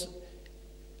themselves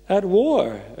at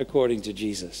war, according to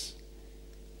Jesus.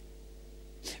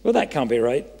 Well, that can't be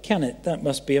right, can it? That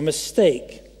must be a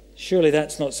mistake. Surely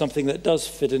that's not something that does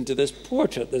fit into this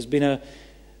portrait. There's been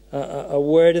a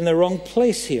word in the wrong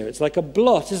place here. It's like a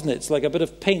blot, isn't it? It's like a bit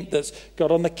of paint that's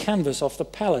got on the canvas off the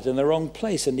palette in the wrong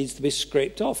place and needs to be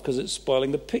scraped off because it's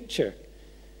spoiling the picture.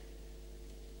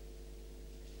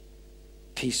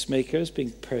 Peacemakers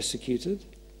being persecuted.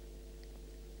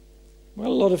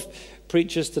 Well, a lot of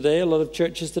preachers today, a lot of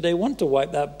churches today want to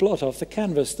wipe that blot off the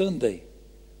canvas, don't they?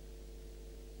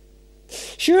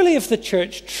 Surely if the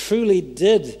church truly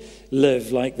did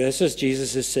live like this, as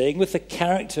Jesus is saying, with the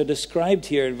character described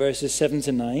here in verses 7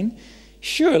 to 9,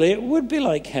 surely it would be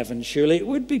like heaven. Surely it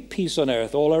would be peace on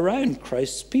earth all around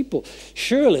Christ's people.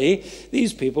 Surely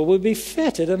these people would be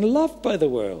feted and loved by the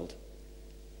world.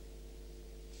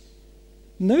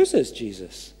 No, says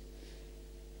Jesus.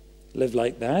 Live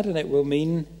like that and it will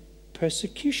mean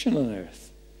persecution on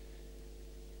earth.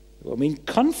 It will mean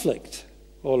conflict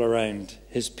all around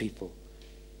his people.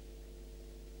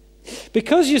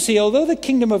 Because, you see, although the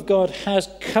kingdom of God has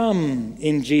come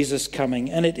in Jesus' coming,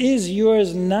 and it is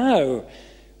yours now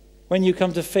when you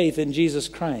come to faith in Jesus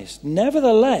Christ,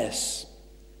 nevertheless,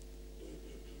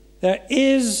 there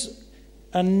is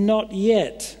a not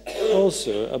yet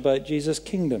also about Jesus'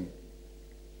 kingdom.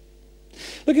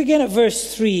 Look again at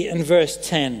verse 3 and verse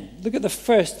 10. Look at the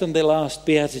first and the last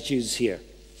beatitudes here.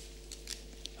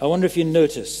 I wonder if you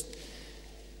noticed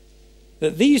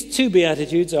that these two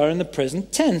beatitudes are in the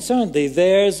present tense, aren't they?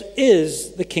 Theirs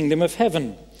is the kingdom of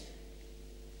heaven.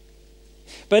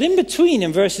 But in between,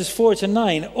 in verses 4 to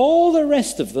 9, all the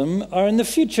rest of them are in the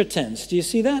future tense. Do you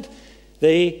see that?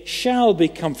 They shall be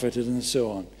comforted and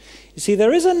so on. You see,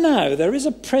 there is a now, there is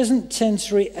a present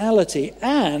tense reality,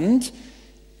 and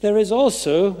there is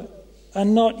also a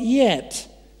not yet,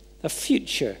 a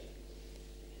future.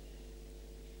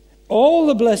 All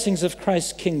the blessings of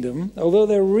Christ's kingdom, although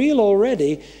they're real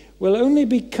already, will only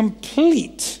be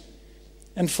complete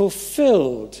and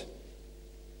fulfilled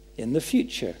in the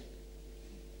future.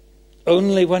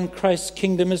 Only when Christ's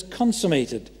kingdom is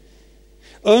consummated.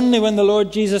 Only when the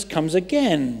Lord Jesus comes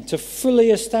again to fully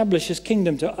establish his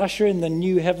kingdom, to usher in the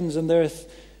new heavens and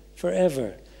earth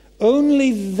forever.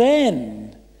 Only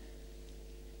then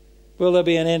will there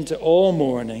be an end to all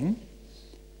mourning.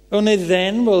 Only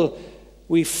then will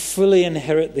we fully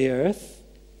inherit the earth.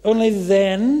 Only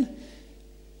then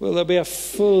will there be a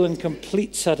full and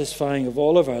complete satisfying of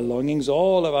all of our longings,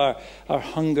 all of our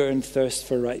hunger and thirst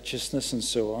for righteousness and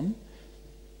so on.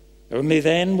 Only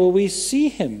then will we see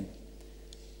him.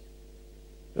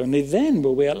 Only then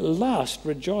will we at last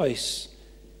rejoice,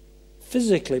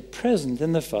 physically present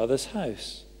in the Father's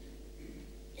house.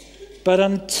 But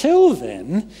until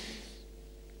then,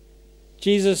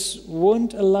 Jesus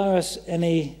won't allow us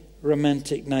any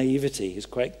romantic naivety. He's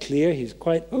quite clear, he's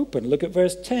quite open. Look at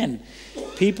verse 10.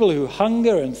 People who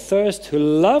hunger and thirst, who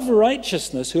love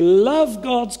righteousness, who love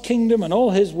God's kingdom and all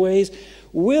his ways,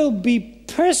 will be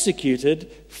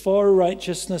persecuted for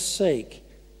righteousness' sake.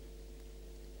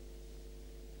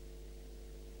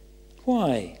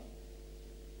 Why?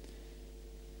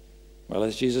 Well,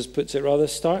 as Jesus puts it rather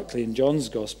starkly in John's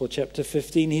Gospel, chapter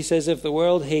 15, he says, if the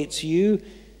world hates you,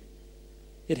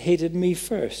 it hated me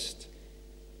first.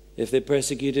 If they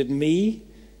persecuted me,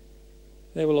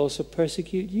 they will also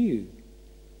persecute you.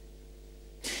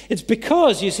 It's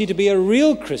because, you see, to be a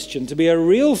real Christian, to be a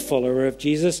real follower of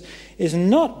Jesus, is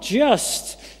not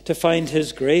just to find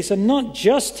his grace and not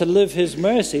just to live his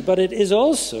mercy, but it is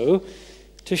also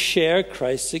to share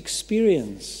Christ's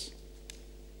experience.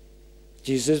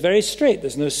 Jesus is very straight.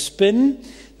 There's no spin,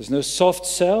 there's no soft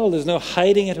sell, there's no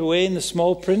hiding it away in the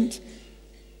small print.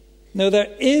 No,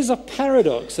 there is a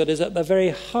paradox that is at the very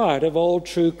heart of all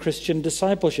true Christian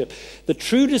discipleship. The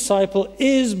true disciple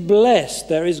is blessed.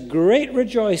 There is great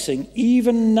rejoicing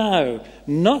even now,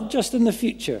 not just in the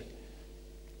future.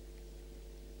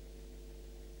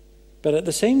 But at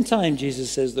the same time,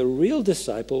 Jesus says the real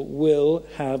disciple will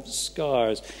have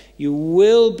scars. You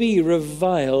will be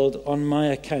reviled on my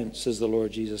account, says the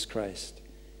Lord Jesus Christ.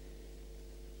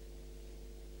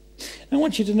 I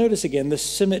want you to notice again the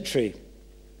symmetry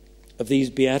of these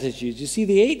Beatitudes. You see,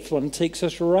 the eighth one takes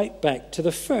us right back to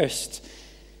the first.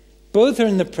 Both are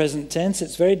in the present tense.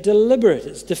 It's very deliberate.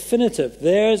 It's definitive.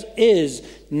 Theirs is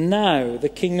now the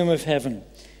kingdom of heaven.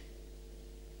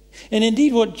 And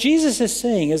indeed, what Jesus is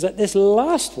saying is that this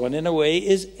last one, in a way,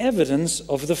 is evidence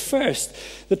of the first.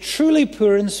 The truly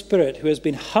poor in spirit, who has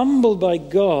been humbled by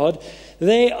God,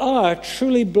 they are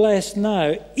truly blessed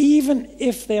now, even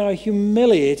if they are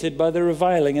humiliated by the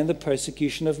reviling and the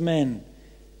persecution of men.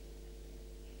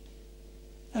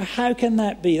 Now, how can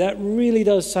that be? That really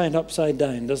does sound upside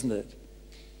down, doesn't it?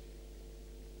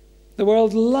 The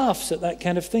world laughs at that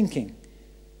kind of thinking.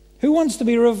 Who wants to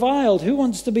be reviled? Who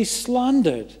wants to be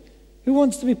slandered? Who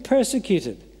wants to be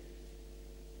persecuted?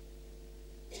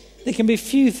 There can be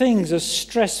few things as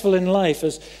stressful in life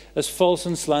as false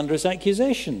and slanderous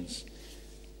accusations.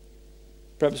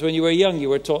 Perhaps when you were young, you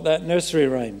were taught that nursery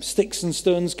rhyme. Sticks and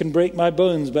stones can break my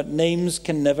bones, but names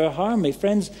can never harm me.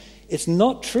 Friends, it's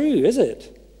not true, is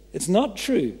it? It's not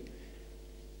true.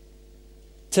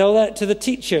 Tell that to the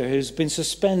teacher who's been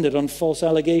suspended on false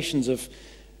allegations of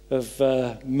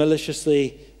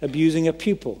maliciously abusing a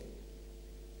pupil.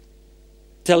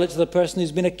 Tell it to the person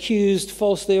who's been accused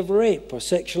falsely of rape or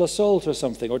sexual assault or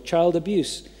something, or child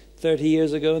abuse 30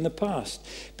 years ago in the past.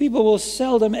 People will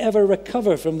seldom ever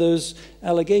recover from those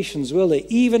allegations, will they?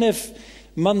 Even if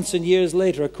months and years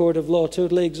later a court of law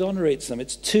totally exonerates them.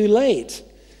 It's too late.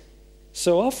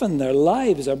 So often their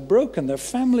lives are broken, their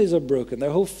families are broken,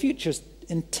 their whole future's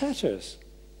in tatters.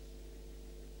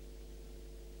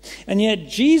 And yet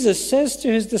Jesus says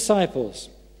to his disciples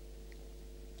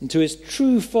and to his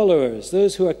true followers,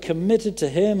 those who are committed to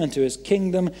him and to his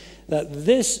kingdom, that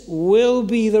this will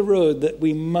be the road that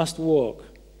we must walk.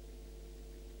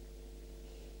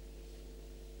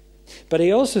 But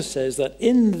he also says that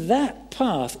in that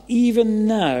path, even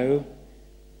now,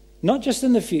 not just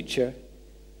in the future,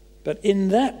 but in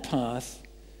that path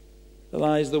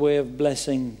lies the way of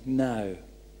blessing now.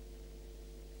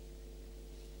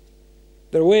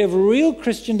 The way of real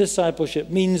Christian discipleship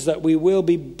means that we will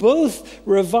be both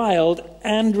reviled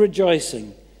and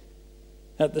rejoicing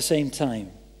at the same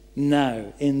time,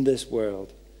 now, in this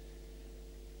world.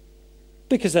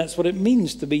 Because that's what it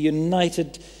means to be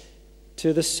united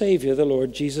to the Savior, the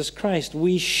Lord Jesus Christ.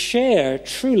 We share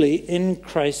truly in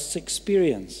Christ's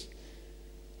experience.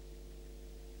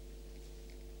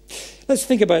 Let's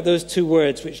think about those two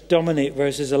words which dominate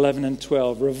verses 11 and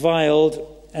 12,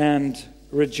 reviled and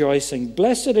rejoicing.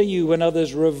 Blessed are you when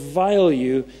others revile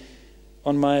you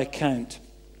on my account.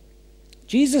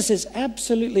 Jesus is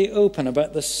absolutely open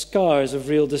about the scars of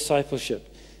real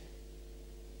discipleship.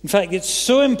 In fact, it's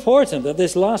so important that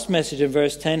this last message in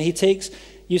verse 10, he takes,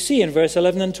 you see in verse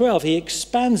 11 and 12, he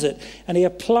expands it and he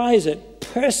applies it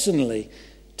personally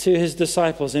to his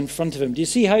disciples in front of him. Do you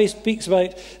see how he speaks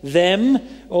about them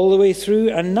all the way through?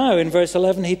 And now in verse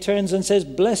 11 he turns and says,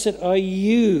 "Blessed are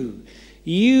you,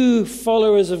 you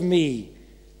followers of me.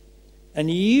 And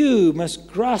you must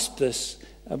grasp this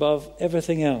above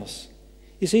everything else."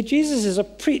 You see, Jesus is a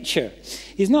preacher.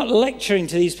 He's not lecturing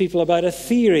to these people about a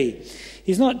theory.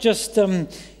 He's not just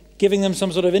giving them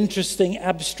some sort of interesting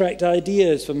abstract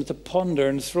ideas for them to ponder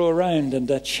and throw around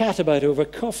and chat about over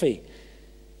coffee.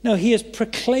 No, he is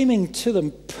proclaiming to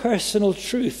them personal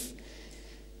truth.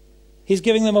 He's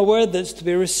giving them a word that's to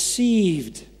be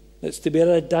received, that's to be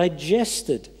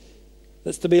digested,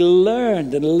 that's to be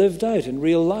learned and lived out in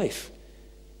real life.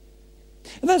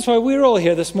 And that's why we're all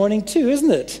here this morning too, isn't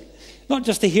it? Not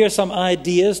just to hear some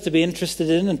ideas to be interested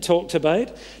in and talked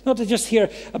about, not to just hear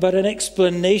about an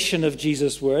explanation of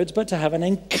Jesus' words, but to have an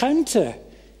encounter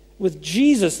with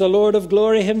Jesus, the Lord of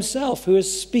glory himself, who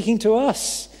is speaking to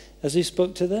us as he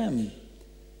spoke to them.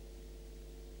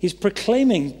 He's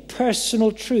proclaiming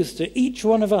personal truth to each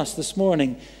one of us this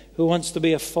morning who wants to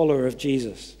be a follower of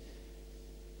Jesus.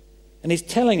 And he's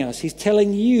telling us, he's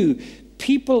telling you,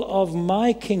 people of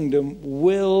my kingdom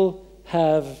will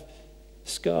have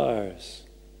scars.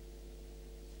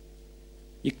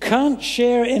 You can't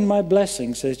share in my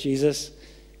blessing, says Jesus,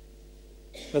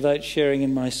 without sharing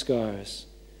in my scars.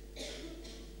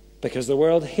 Because the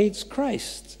world hates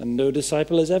Christ, and no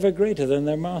disciple is ever greater than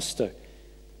their master.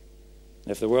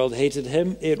 If the world hated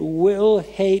him, it will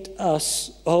hate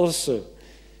us also.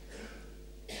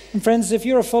 And friends, if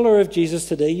you're a follower of Jesus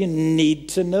today, you need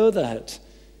to know that.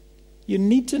 You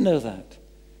need to know that.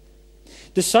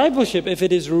 Discipleship, if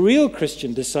it is real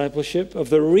Christian discipleship of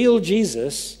the real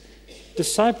Jesus,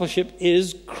 discipleship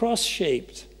is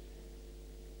cross-shaped.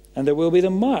 And there will be the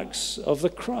marks of the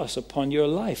cross upon your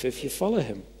life if you follow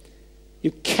him.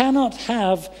 You cannot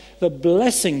have the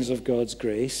blessings of God's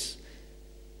grace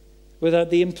without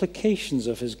the implications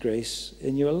of his grace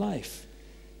in your life.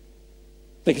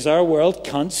 Because our world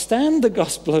can't stand the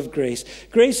gospel of grace.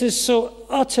 Grace is so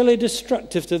utterly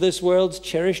destructive to this world's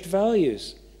cherished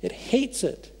values. It hates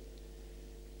it.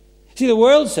 See, the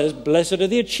world says, blessed are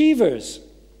the achievers.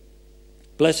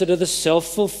 Blessed are the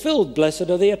self-fulfilled. Blessed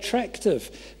are the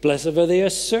attractive. Blessed are the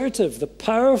assertive, the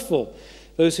powerful,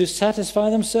 those who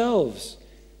satisfy themselves.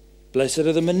 Blessed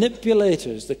are the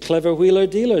manipulators, the clever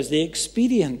wheeler-dealers, the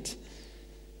expedient.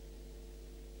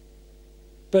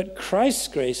 But Christ's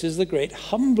grace is the great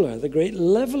humbler, the great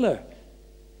leveler.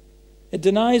 It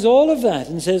denies all of that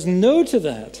and says no to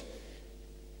that.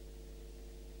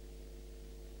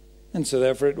 And so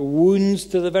therefore it wounds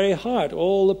to the very heart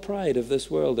all the pride of this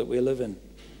world that we live in.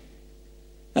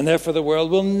 And therefore the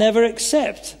world will never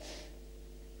accept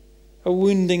a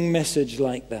wounding message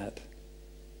like that.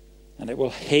 And it will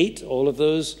hate all of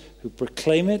those who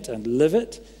proclaim it and live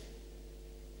it.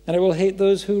 And it will hate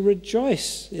those who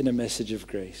rejoice in a message of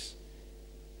grace.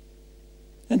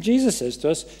 And Jesus says to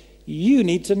us, you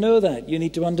need to know that. You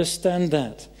need to understand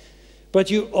that. But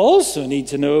you also need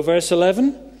to know, verse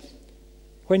 11,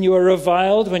 when you are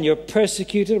reviled, when you're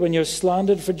persecuted, when you're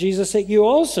slandered for Jesus' sake, you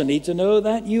also need to know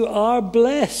that you are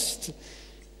blessed.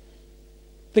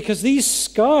 Because these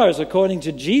scars, according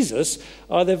to Jesus,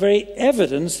 are the very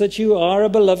evidence that you are a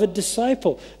beloved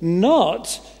disciple.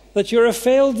 Not that you're a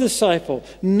failed disciple.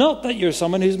 Not that you're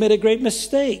someone who's made a great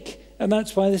mistake. And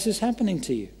that's why this is happening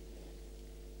to you.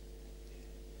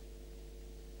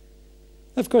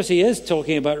 Of course, he is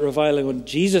talking about reviling on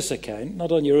Jesus' account,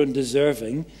 not on your own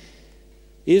deserving.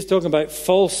 He is talking about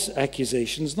false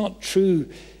accusations, not true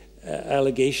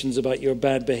allegations about your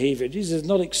bad behavior. Jesus is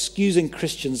not excusing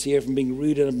Christians here from being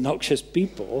rude and obnoxious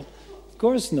people. Of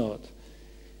course not.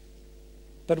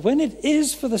 But when it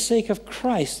is for the sake of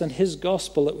Christ and his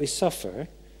gospel that we suffer,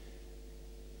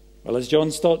 well, as John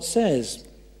Stott says,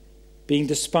 being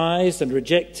despised and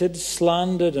rejected,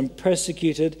 slandered and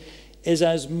persecuted is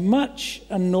as much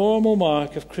a normal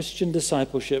mark of Christian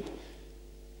discipleship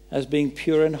as being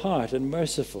pure in heart and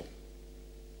merciful.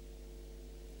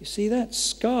 You see that?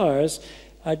 Scars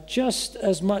are just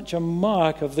as much a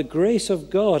mark of the grace of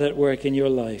God at work in your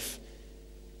life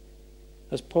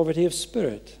as poverty of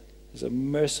spirit, as a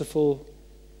merciful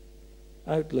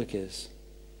outlook is.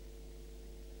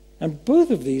 And both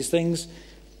of these things,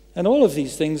 and all of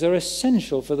these things, are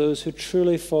essential for those who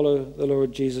truly follow the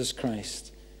Lord Jesus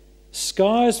Christ.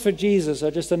 Scars for Jesus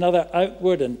are just another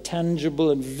outward and tangible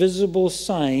and visible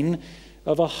sign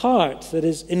of a heart that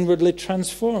is inwardly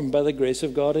transformed by the grace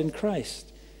of God in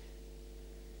Christ.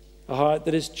 A heart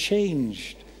that is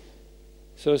changed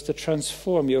so as to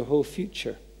transform your whole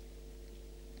future.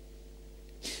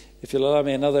 If you'll allow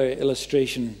me another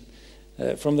illustration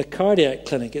from the cardiac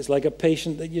clinic. It's like a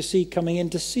patient that you see coming in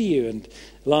to see you. And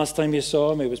last time you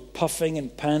saw him, he was puffing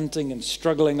and panting and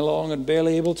struggling along and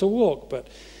barely able to walk. But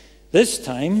this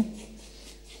time,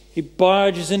 he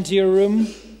barges into your room,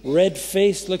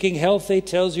 red-faced, looking healthy,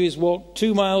 tells you he's walked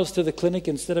 2 miles to the clinic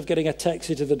instead of getting a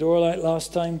taxi to the door like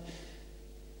last time.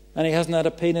 And he hasn't had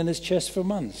a pain in his chest for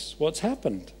months. What's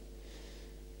happened?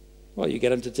 Well, you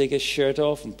get him to take his shirt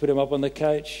off and put him up on the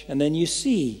couch, and then you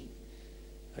see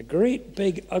a great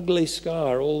big ugly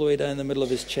scar all the way down the middle of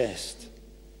his chest.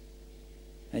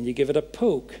 And you give it a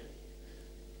poke.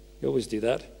 You always do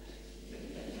that.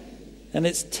 And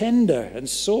it's tender and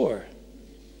sore.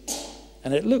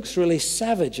 And it looks really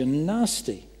savage and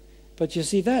nasty. But you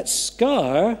see, that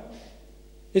scar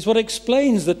is what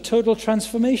explains the total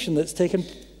transformation that's taken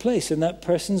place in that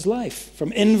person's life.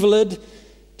 From invalid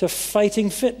to fighting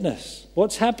fitness.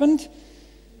 What's happened?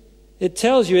 It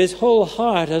tells you his whole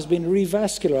heart has been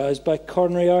revascularized by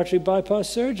coronary artery bypass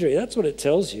surgery. That's what it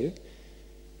tells you.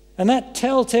 And that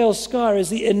telltale scar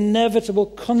is the inevitable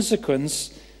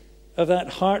consequence of that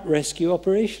heart rescue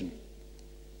operation.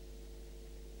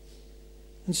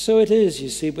 And so it is, you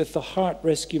see, with the heart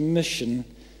rescue mission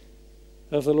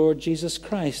of the Lord Jesus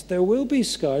Christ. There will be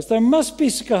scars. There must be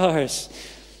scars.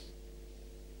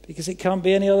 Because it can't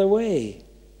be any other way.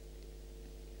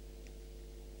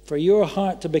 For your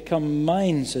heart to become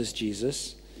mine, says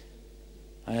Jesus,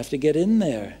 I have to get in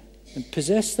there and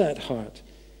possess that heart.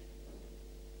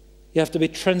 You have to be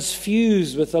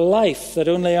transfused with the life that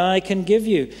only I can give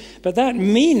you. But that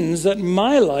means that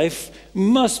my life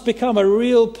must become a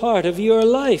real part of your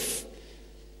life.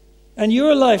 And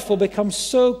your life will become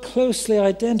so closely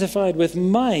identified with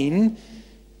mine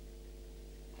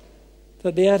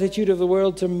that the attitude of the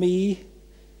world to me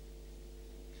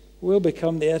will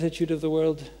become the attitude of the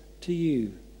world to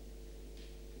you.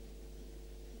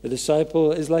 The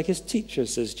disciple is like his teacher,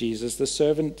 says Jesus, the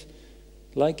servant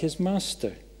like his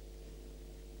master.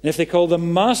 And if they call the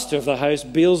master of the house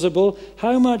Beelzebul,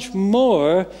 how much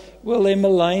more will they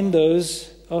malign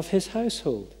those of his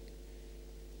household?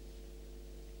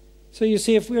 So you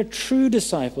see, if we're true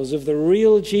disciples of the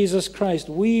real Jesus Christ,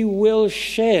 we will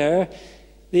share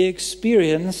the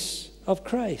experience of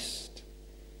Christ.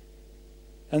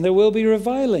 And there will be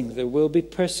reviling, there will be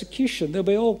persecution, there'll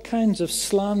be all kinds of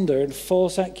slander and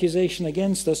false accusation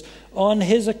against us on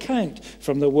his account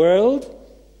from the world.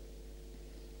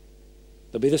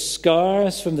 There'll be the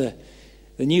scars from the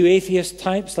new atheist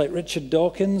types like Richard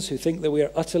Dawkins who think that we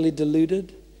are utterly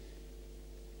deluded.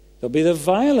 There'll be the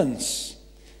violence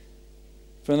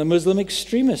from the Muslim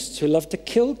extremists who love to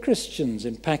kill Christians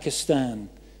in Pakistan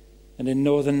and in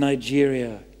northern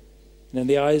Nigeria and in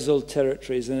the Aizol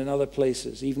territories and in other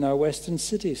places, even our western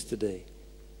cities today.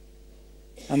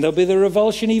 And there'll be the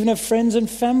revulsion even of friends and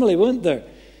family, won't there?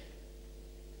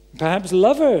 Perhaps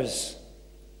lovers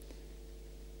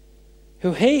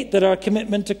who hate that our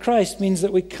commitment to Christ means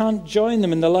that we can't join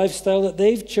them in the lifestyle that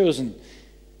they've chosen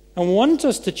and want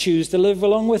us to choose to live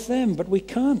along with them, but we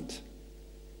can't.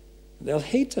 They'll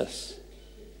hate us.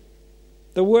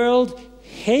 The world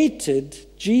hated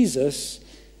Jesus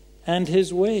and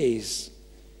his ways.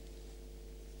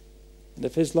 And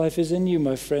if his life is in you,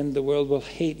 my friend, the world will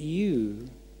hate you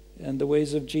and the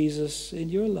ways of Jesus in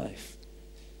your life.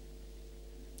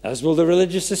 As will the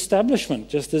religious establishment,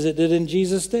 just as it did in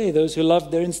Jesus' day. Those who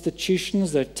loved their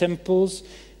institutions, their temples,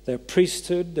 their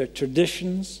priesthood, their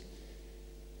traditions.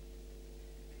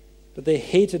 But they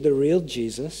hated the real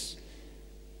Jesus.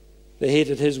 They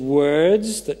hated his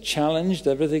words that challenged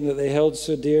everything that they held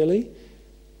so dearly.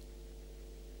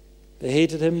 They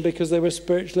hated him because they were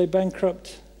spiritually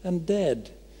bankrupt and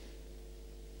dead.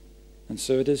 And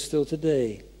so it is still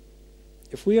today.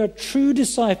 If we are true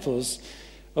disciples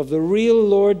of the real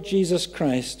Lord Jesus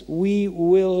Christ, we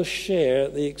will share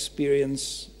the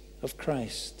experience of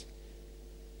Christ.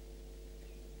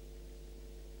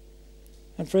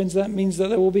 And friends, that means that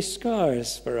there will be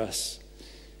scars for us.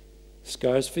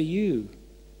 Scars for you.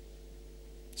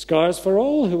 Scars for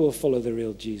all who will follow the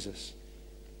real Jesus.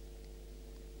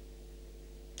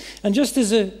 And just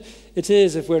as it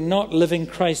is, if we're not living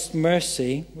Christ's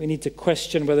mercy, we need to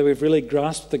question whether we've really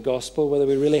grasped the gospel, whether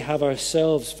we really have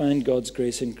ourselves found God's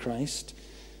grace in Christ.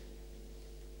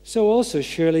 So also,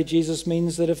 surely Jesus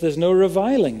means that if there's no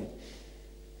reviling,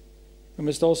 we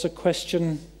must also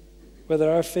question whether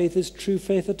our faith is true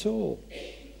faith at all.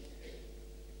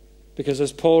 Because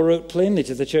as Paul wrote plainly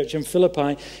to the church in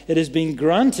Philippi, it has been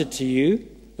granted to you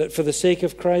that for the sake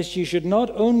of Christ you should not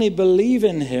only believe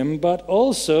in him, but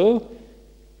also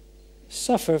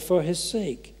suffer for his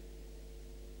sake.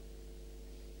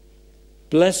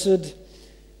 Blessed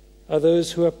are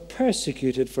those who are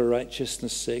persecuted for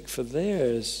righteousness' sake, for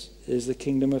theirs is the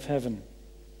kingdom of heaven.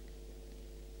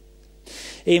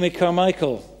 Amy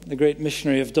Carmichael, the great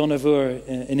missionary of Dohnavur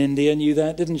in India, knew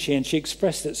that, didn't she? And she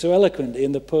expressed it so eloquently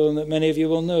in the poem that many of you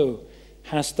will know,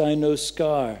 Hast Thou No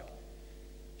Scar?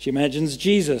 She imagines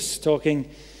Jesus talking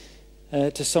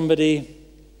to somebody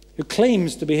who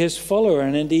claims to be his follower,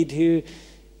 and indeed who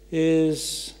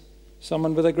is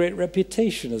someone with a great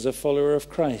reputation as a follower of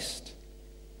Christ.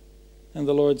 And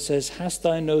the Lord says, Hast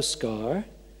thou no scar?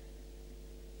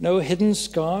 No hidden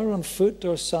scar on foot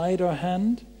or side or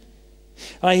hand?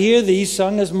 I hear thee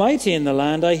sung as mighty in the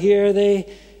land. I hear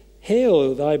they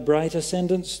hail thy bright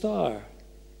ascendant star.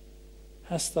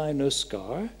 Hast thou no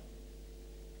scar?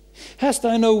 Hast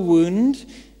thou no wound?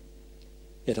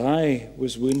 Yet I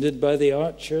was wounded by the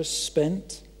archer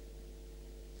spent,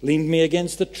 leaned me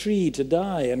against a tree to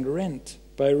die and rent.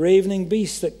 By ravening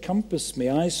beasts that compassed me,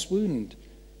 I swooned.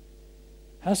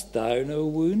 Hast thou no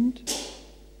wound?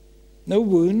 No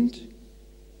wound?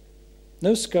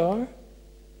 No scar?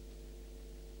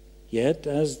 Yet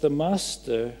as the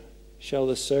master shall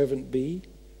the servant be,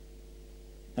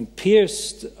 and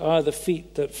pierced are the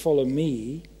feet that follow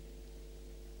me,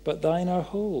 but thine are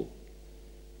whole.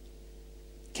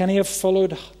 Can he have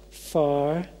followed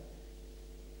far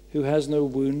who has no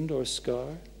wound or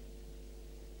scar?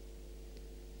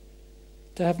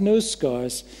 To have no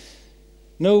scars,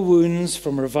 no wounds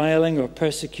from reviling or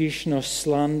persecution or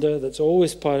slander, that's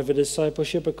always part of a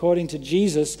discipleship, according to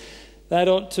Jesus, that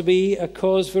ought to be a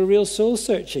cause for real soul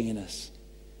searching in us.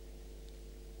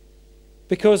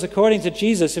 Because according to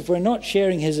Jesus, if we're not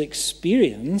sharing his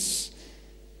experience,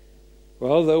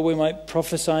 well, though we might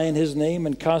prophesy in his name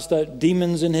and cast out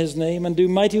demons in his name and do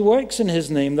mighty works in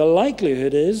his name, the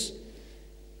likelihood is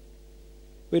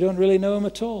we don't really know him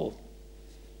at all.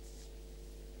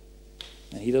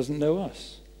 And he doesn't know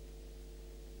us.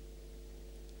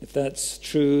 If that's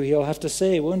true, he'll have to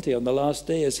say, won't he, on the last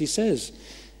day, as he says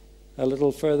a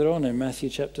little further on in Matthew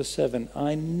chapter 7,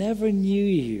 I never knew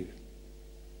you.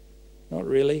 Not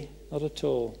really, not at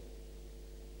all.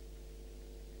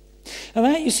 And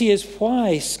that, you see, is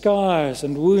why scars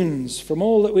and wounds from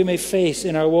all that we may face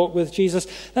in our walk with Jesus,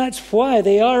 that's why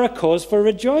they are a cause for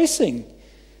rejoicing.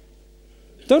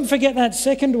 Don't forget that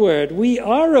second word. We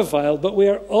are reviled, but we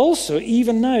are also,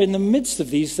 even now, in the midst of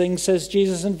these things, says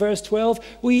Jesus in verse 12,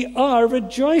 we are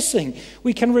rejoicing.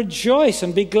 We can rejoice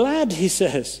and be glad, he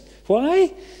says.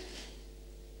 Why?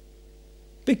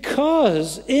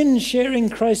 Because in sharing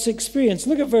Christ's experience,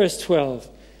 look at verse 12.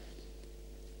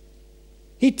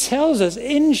 He tells us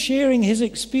in sharing his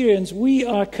experience, we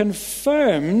are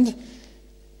confirmed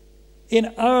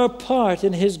in our part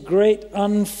in his great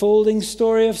unfolding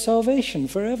story of salvation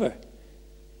forever.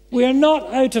 We are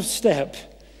not out of step,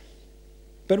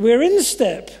 but we're in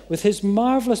step with his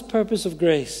marvelous purpose of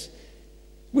grace.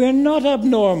 We're not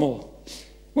abnormal.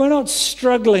 We're not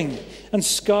struggling and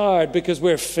scarred because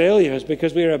we're failures,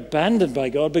 because we're abandoned by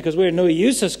God, because we're no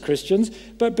use as Christians,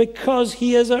 but because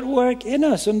he is at work in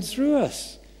us and through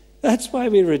us. That's why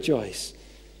we rejoice.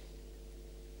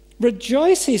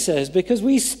 Rejoice, he says, because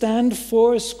we stand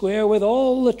foursquare with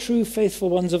all the true faithful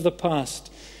ones of the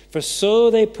past, for so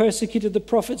they persecuted the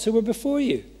prophets who were before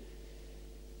you.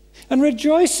 And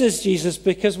rejoice, says Jesus,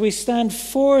 because we stand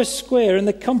foursquare in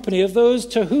the company of those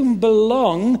to whom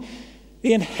belong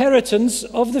the inheritance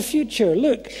of the future.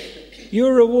 Look,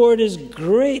 your reward is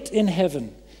great in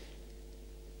heaven.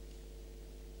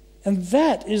 And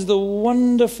that is the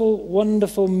wonderful,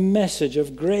 wonderful message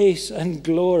of grace and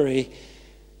glory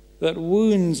that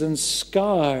wounds and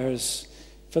scars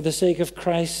for the sake of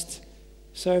Christ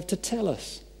serve to tell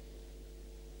us.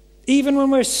 Even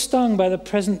when we're stung by the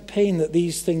present pain that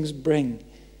these things bring.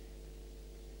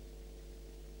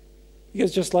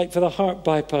 Because just like for the heart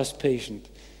bypass patient,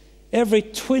 every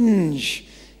twinge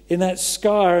in that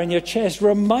scar in your chest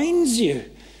reminds you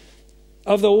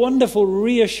of the wonderful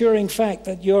reassuring fact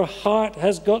that your heart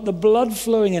has got the blood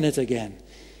flowing in it again.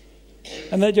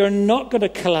 And that you're not going to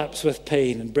collapse with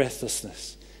pain and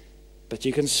breathlessness. But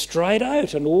you can stride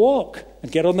out and walk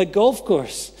and get on the golf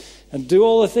course and do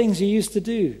all the things you used to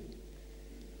do.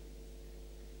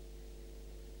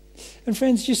 And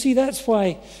friends, you see, that's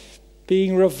why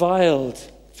being reviled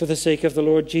for the sake of the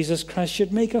Lord Jesus Christ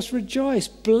should make us rejoice.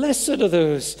 Blessed are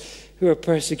those who are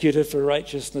persecuted for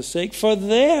righteousness' sake, for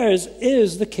theirs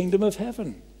is the kingdom of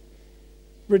heaven.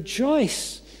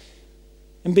 Rejoice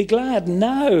and be glad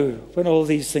now when all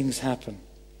these things happen.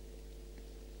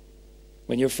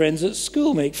 When your friends at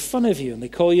school make fun of you and they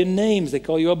call you names, they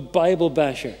call you a Bible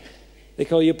basher, they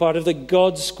call you part of the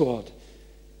God Squad,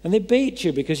 And they bait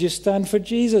you because you stand for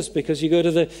Jesus, because you go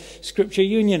to the Scripture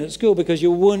Union at school, because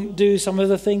you won't do some of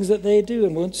the things that they do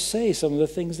and won't say some of the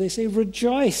things they say.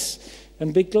 Rejoice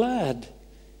and be glad,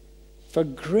 for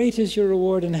great is your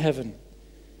reward in heaven.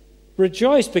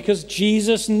 Rejoice because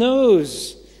Jesus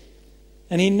knows.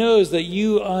 And he knows that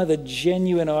you are the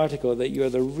genuine article, that you are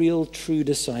the real, true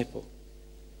disciple.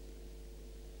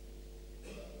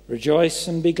 Rejoice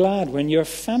and be glad when your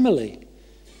family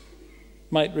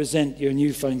might resent your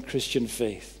newfound Christian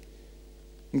faith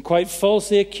and quite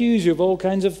falsely accuse you of all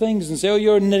kinds of things and say, oh,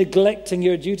 you're neglecting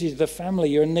your duty to the family.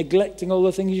 You're neglecting all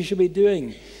the things you should be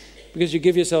doing because you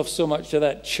give yourself so much to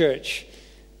that church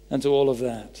and to all of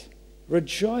that.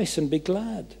 Rejoice and be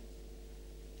glad.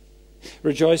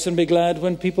 Rejoice and be glad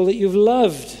when people that you've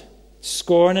loved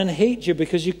scorn and hate you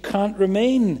because you can't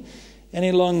remain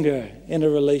any longer in a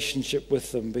relationship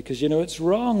with them because you know it's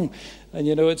wrong and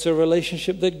you know it's a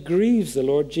relationship that grieves the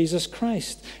Lord Jesus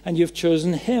Christ and you've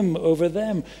chosen him over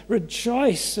them.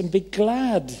 Rejoice and be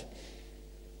glad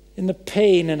in the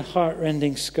pain and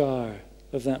heart-rending scar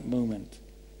of that moment.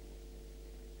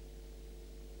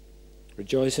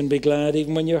 Rejoice and be glad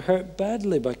even when you're hurt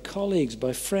badly by colleagues,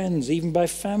 by friends, even by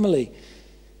family.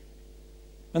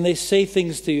 When they say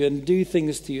things to you and do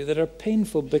things to you that are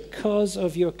painful because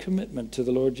of your commitment to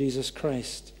the Lord Jesus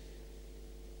Christ.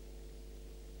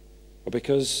 Or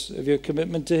because of your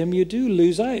commitment to him, you do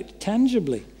lose out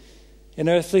tangibly in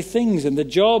earthly things, in the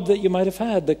job that you might have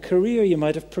had, the career you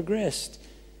might have progressed,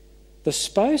 the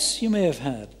spouse you may have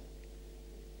had.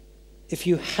 If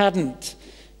you hadn't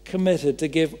committed to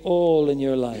give all in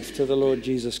your life to the Lord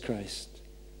Jesus Christ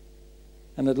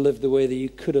and had lived the way that you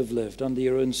could have lived under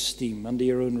your own steam, under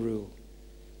your own rule.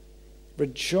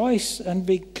 Rejoice and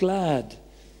be glad,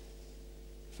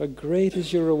 for great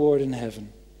is your reward in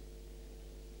heaven.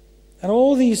 And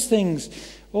all these things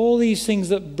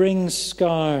that bring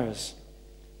scars,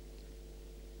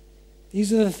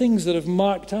 these are the things that have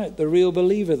marked out the real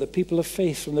believer, the people of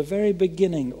faith, from the very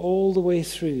beginning all the way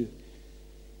through.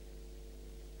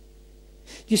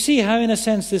 Do you see how, in a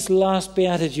sense, this last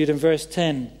beatitude in verse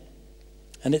 10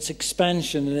 and its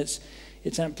expansion and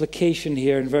its application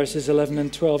here in verses 11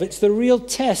 and 12, it's the real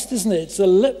test, isn't it? It's the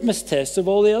litmus test of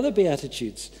all the other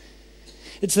beatitudes.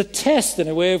 It's the test, in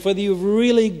a way, of whether you've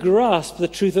really grasped the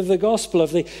truth of the gospel,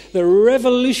 of the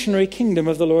revolutionary kingdom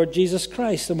of the Lord Jesus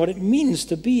Christ and what it means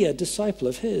to be a disciple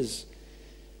of his.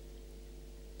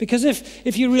 Because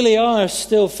if you really are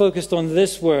still focused on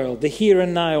this world, the here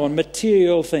and now, on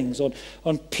material things,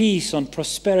 on peace, on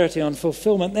prosperity, on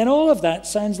fulfillment, then all of that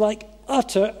sounds like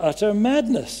utter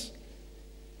madness.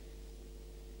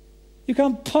 You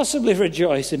can't possibly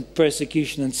rejoice in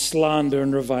persecution and slander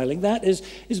and reviling. That is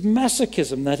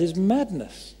masochism. That is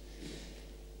madness.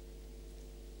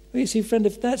 Well, you see, friend,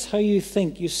 if that's how you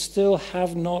think, you still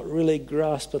have not really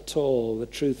grasped at all the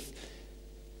truth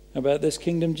about this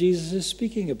kingdom Jesus is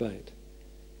speaking about.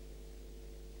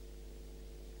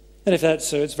 And if that's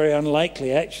so, it's very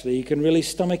unlikely, actually, you can really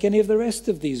stomach any of the rest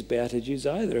of these beatitudes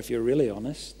either, if you're really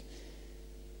honest.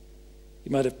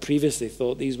 You might have previously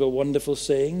thought these were wonderful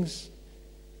sayings,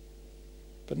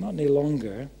 but not any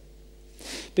longer.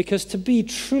 Because to be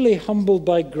truly humbled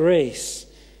by grace,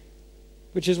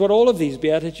 which is what all of these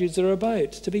beatitudes are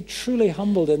about, to be truly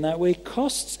humbled in that way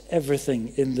costs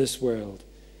everything in this world.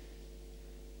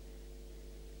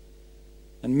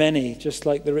 And many, just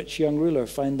like the rich young ruler,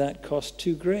 find that cost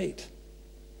too great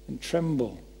and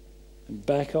tremble and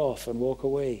back off and walk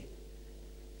away.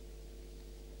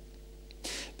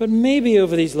 But maybe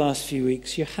over these last few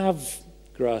weeks you have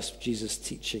grasped Jesus'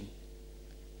 teaching.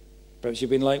 Perhaps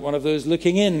you've been like one of those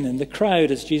looking in the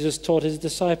crowd as Jesus taught his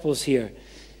disciples here.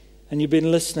 And you've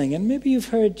been listening. And maybe you've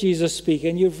heard Jesus speak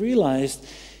and you've realized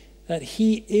that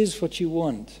he is what you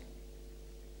want.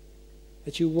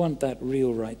 That you want that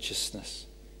real righteousness.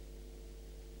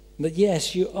 That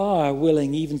yes, you are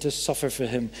willing even to suffer for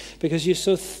him because you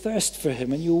so thirst for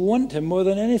him and you want him more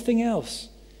than anything else.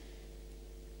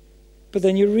 But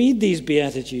then you read these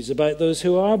Beatitudes about those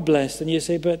who are blessed and you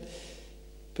say, but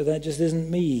that just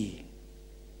isn't me.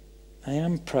 I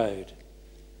am proud.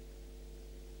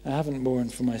 I haven't borne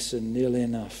for my sin nearly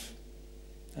enough.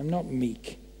 I'm not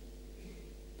meek.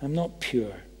 I'm not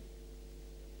pure.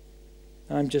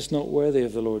 I'm just not worthy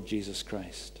of the Lord Jesus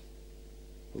Christ,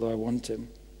 although I want him.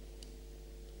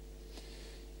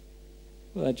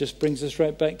 Well, that just brings us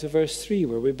right back to verse 3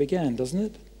 where we began, doesn't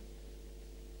it?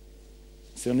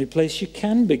 It's the only place you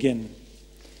can begin.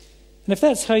 And if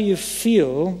that's how you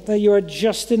feel, that you are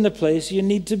just in the place you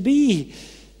need to be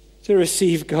to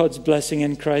receive God's blessing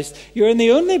in Christ, you're in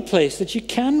the only place that you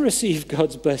can receive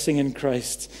God's blessing in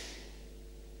Christ.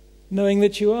 knowing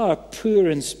that you are poor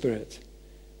in spirit.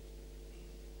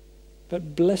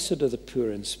 But blessed are the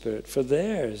poor in spirit, for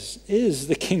theirs is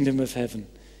the kingdom of heaven.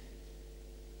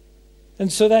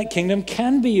 And so that kingdom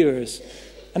can be yours,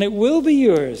 and it will be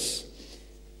yours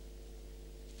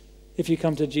if you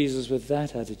come to Jesus with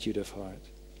that attitude of heart.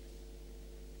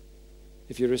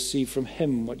 If you receive from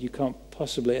him what you can't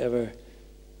possibly ever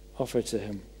offer to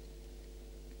him.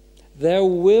 There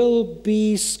will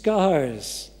be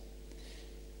scars.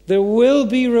 There will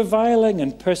be reviling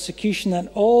and persecution and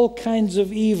all kinds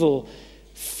of evil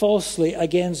falsely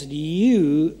against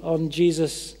you on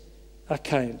Jesus'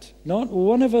 account. Not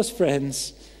one of us,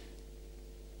 friends,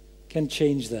 can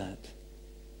change that.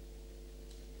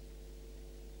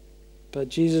 But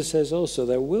Jesus says also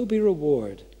there will be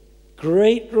reward,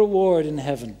 great reward in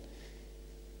heaven,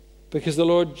 because the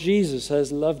Lord Jesus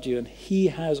has loved you and he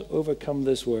has overcome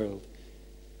this world.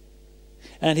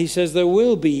 And he says there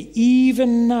will be,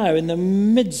 even now, in the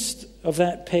midst of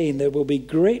that pain, there will be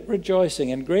great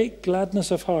rejoicing and great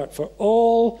gladness of heart for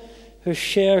all who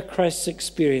share Christ's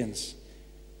experience.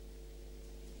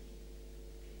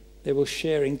 They will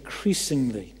share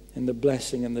increasingly in the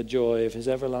blessing and the joy of his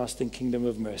everlasting kingdom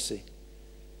of mercy.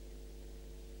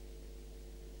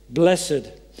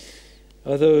 Blessed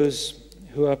are those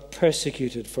who are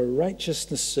persecuted for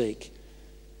righteousness' sake,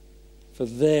 for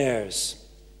theirs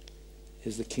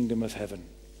is the kingdom of heaven.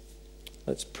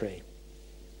 Let's pray.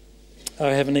 Our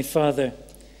Heavenly Father,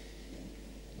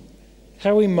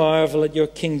 how we marvel at your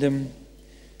kingdom,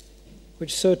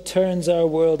 which so turns our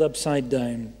world upside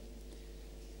down.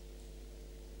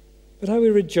 But how we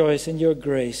rejoice in your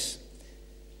grace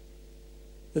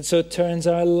that so turns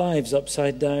our lives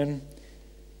upside down,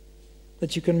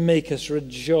 that you can make us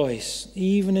rejoice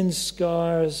even in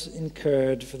scars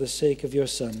incurred for the sake of your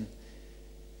Son,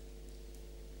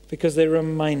 because they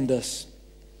remind us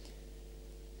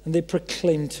and they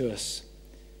proclaim to us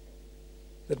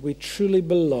that we truly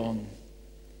belong,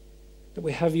 that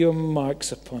we have your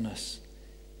marks upon us,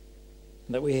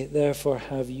 and that we therefore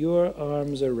have your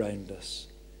arms around us.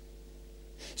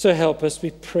 So help us, we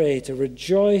pray, to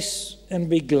rejoice and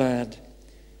be glad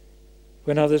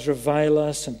when others revile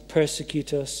us and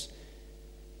persecute us,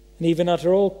 and even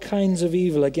utter all kinds of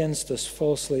evil against us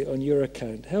falsely on your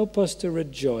account. Help us to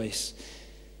rejoice,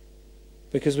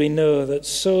 because we know that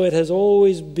so it has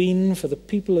always been for the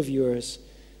people of yours,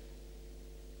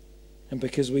 and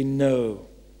because we know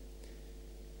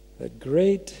that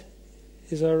great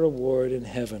is our reward in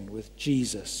heaven with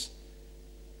Jesus,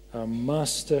 our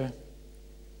Master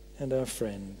and our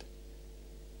friend.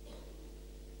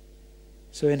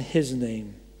 So in his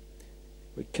name,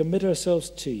 we commit ourselves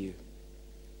to you.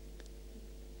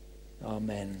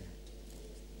 Amen.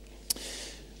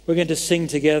 We're going to sing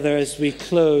together as we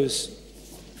close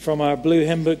from our blue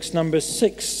hymn books, number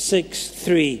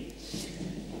 663.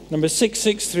 Number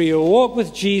 663, you'll walk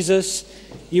with Jesus,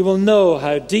 you will know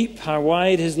how deep, how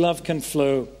wide his love can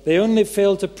flow. They only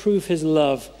fail to prove his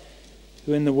love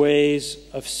who in the ways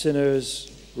of sinners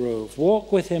rove.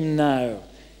 Walk with him now.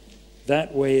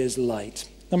 That way is light.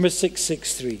 Number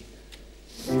 663.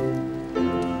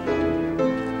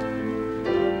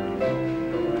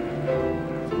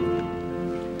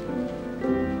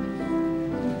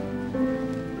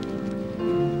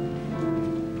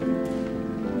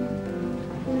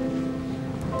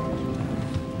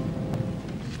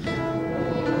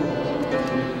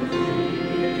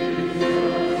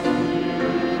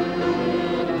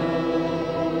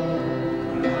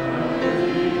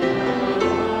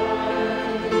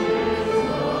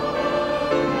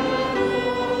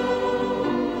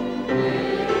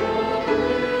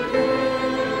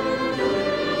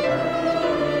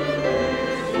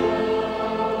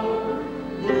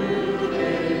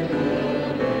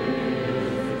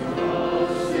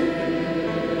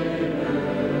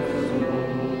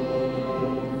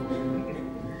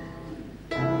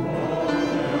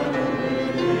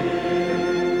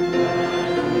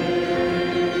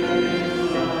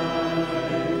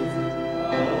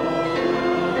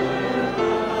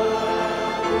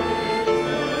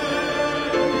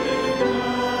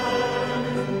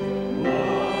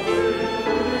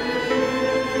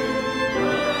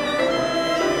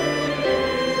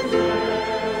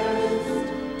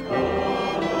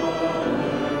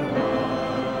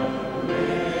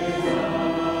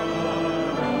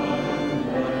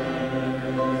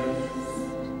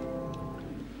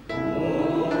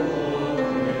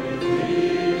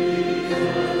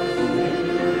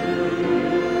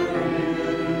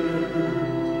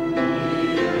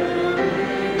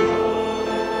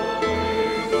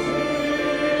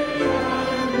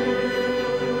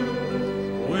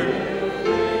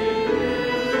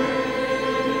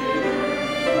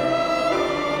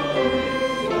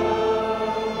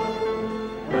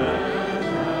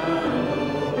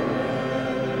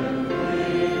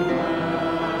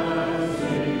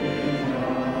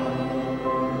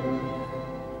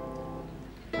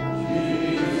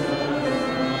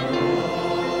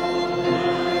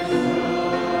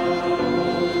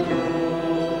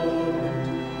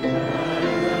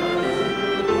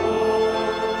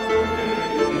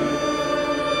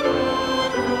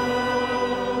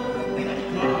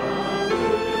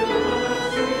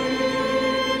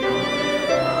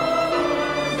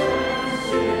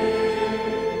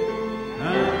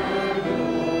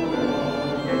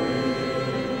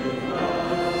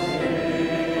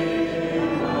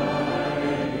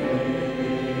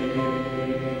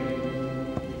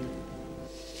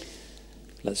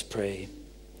 us pray.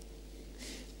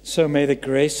 So may the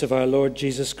grace of our Lord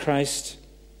Jesus Christ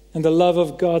and the love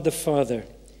of God the Father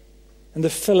and the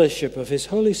fellowship of his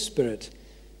Holy Spirit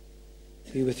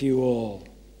be with you all.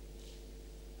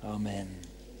 Amen.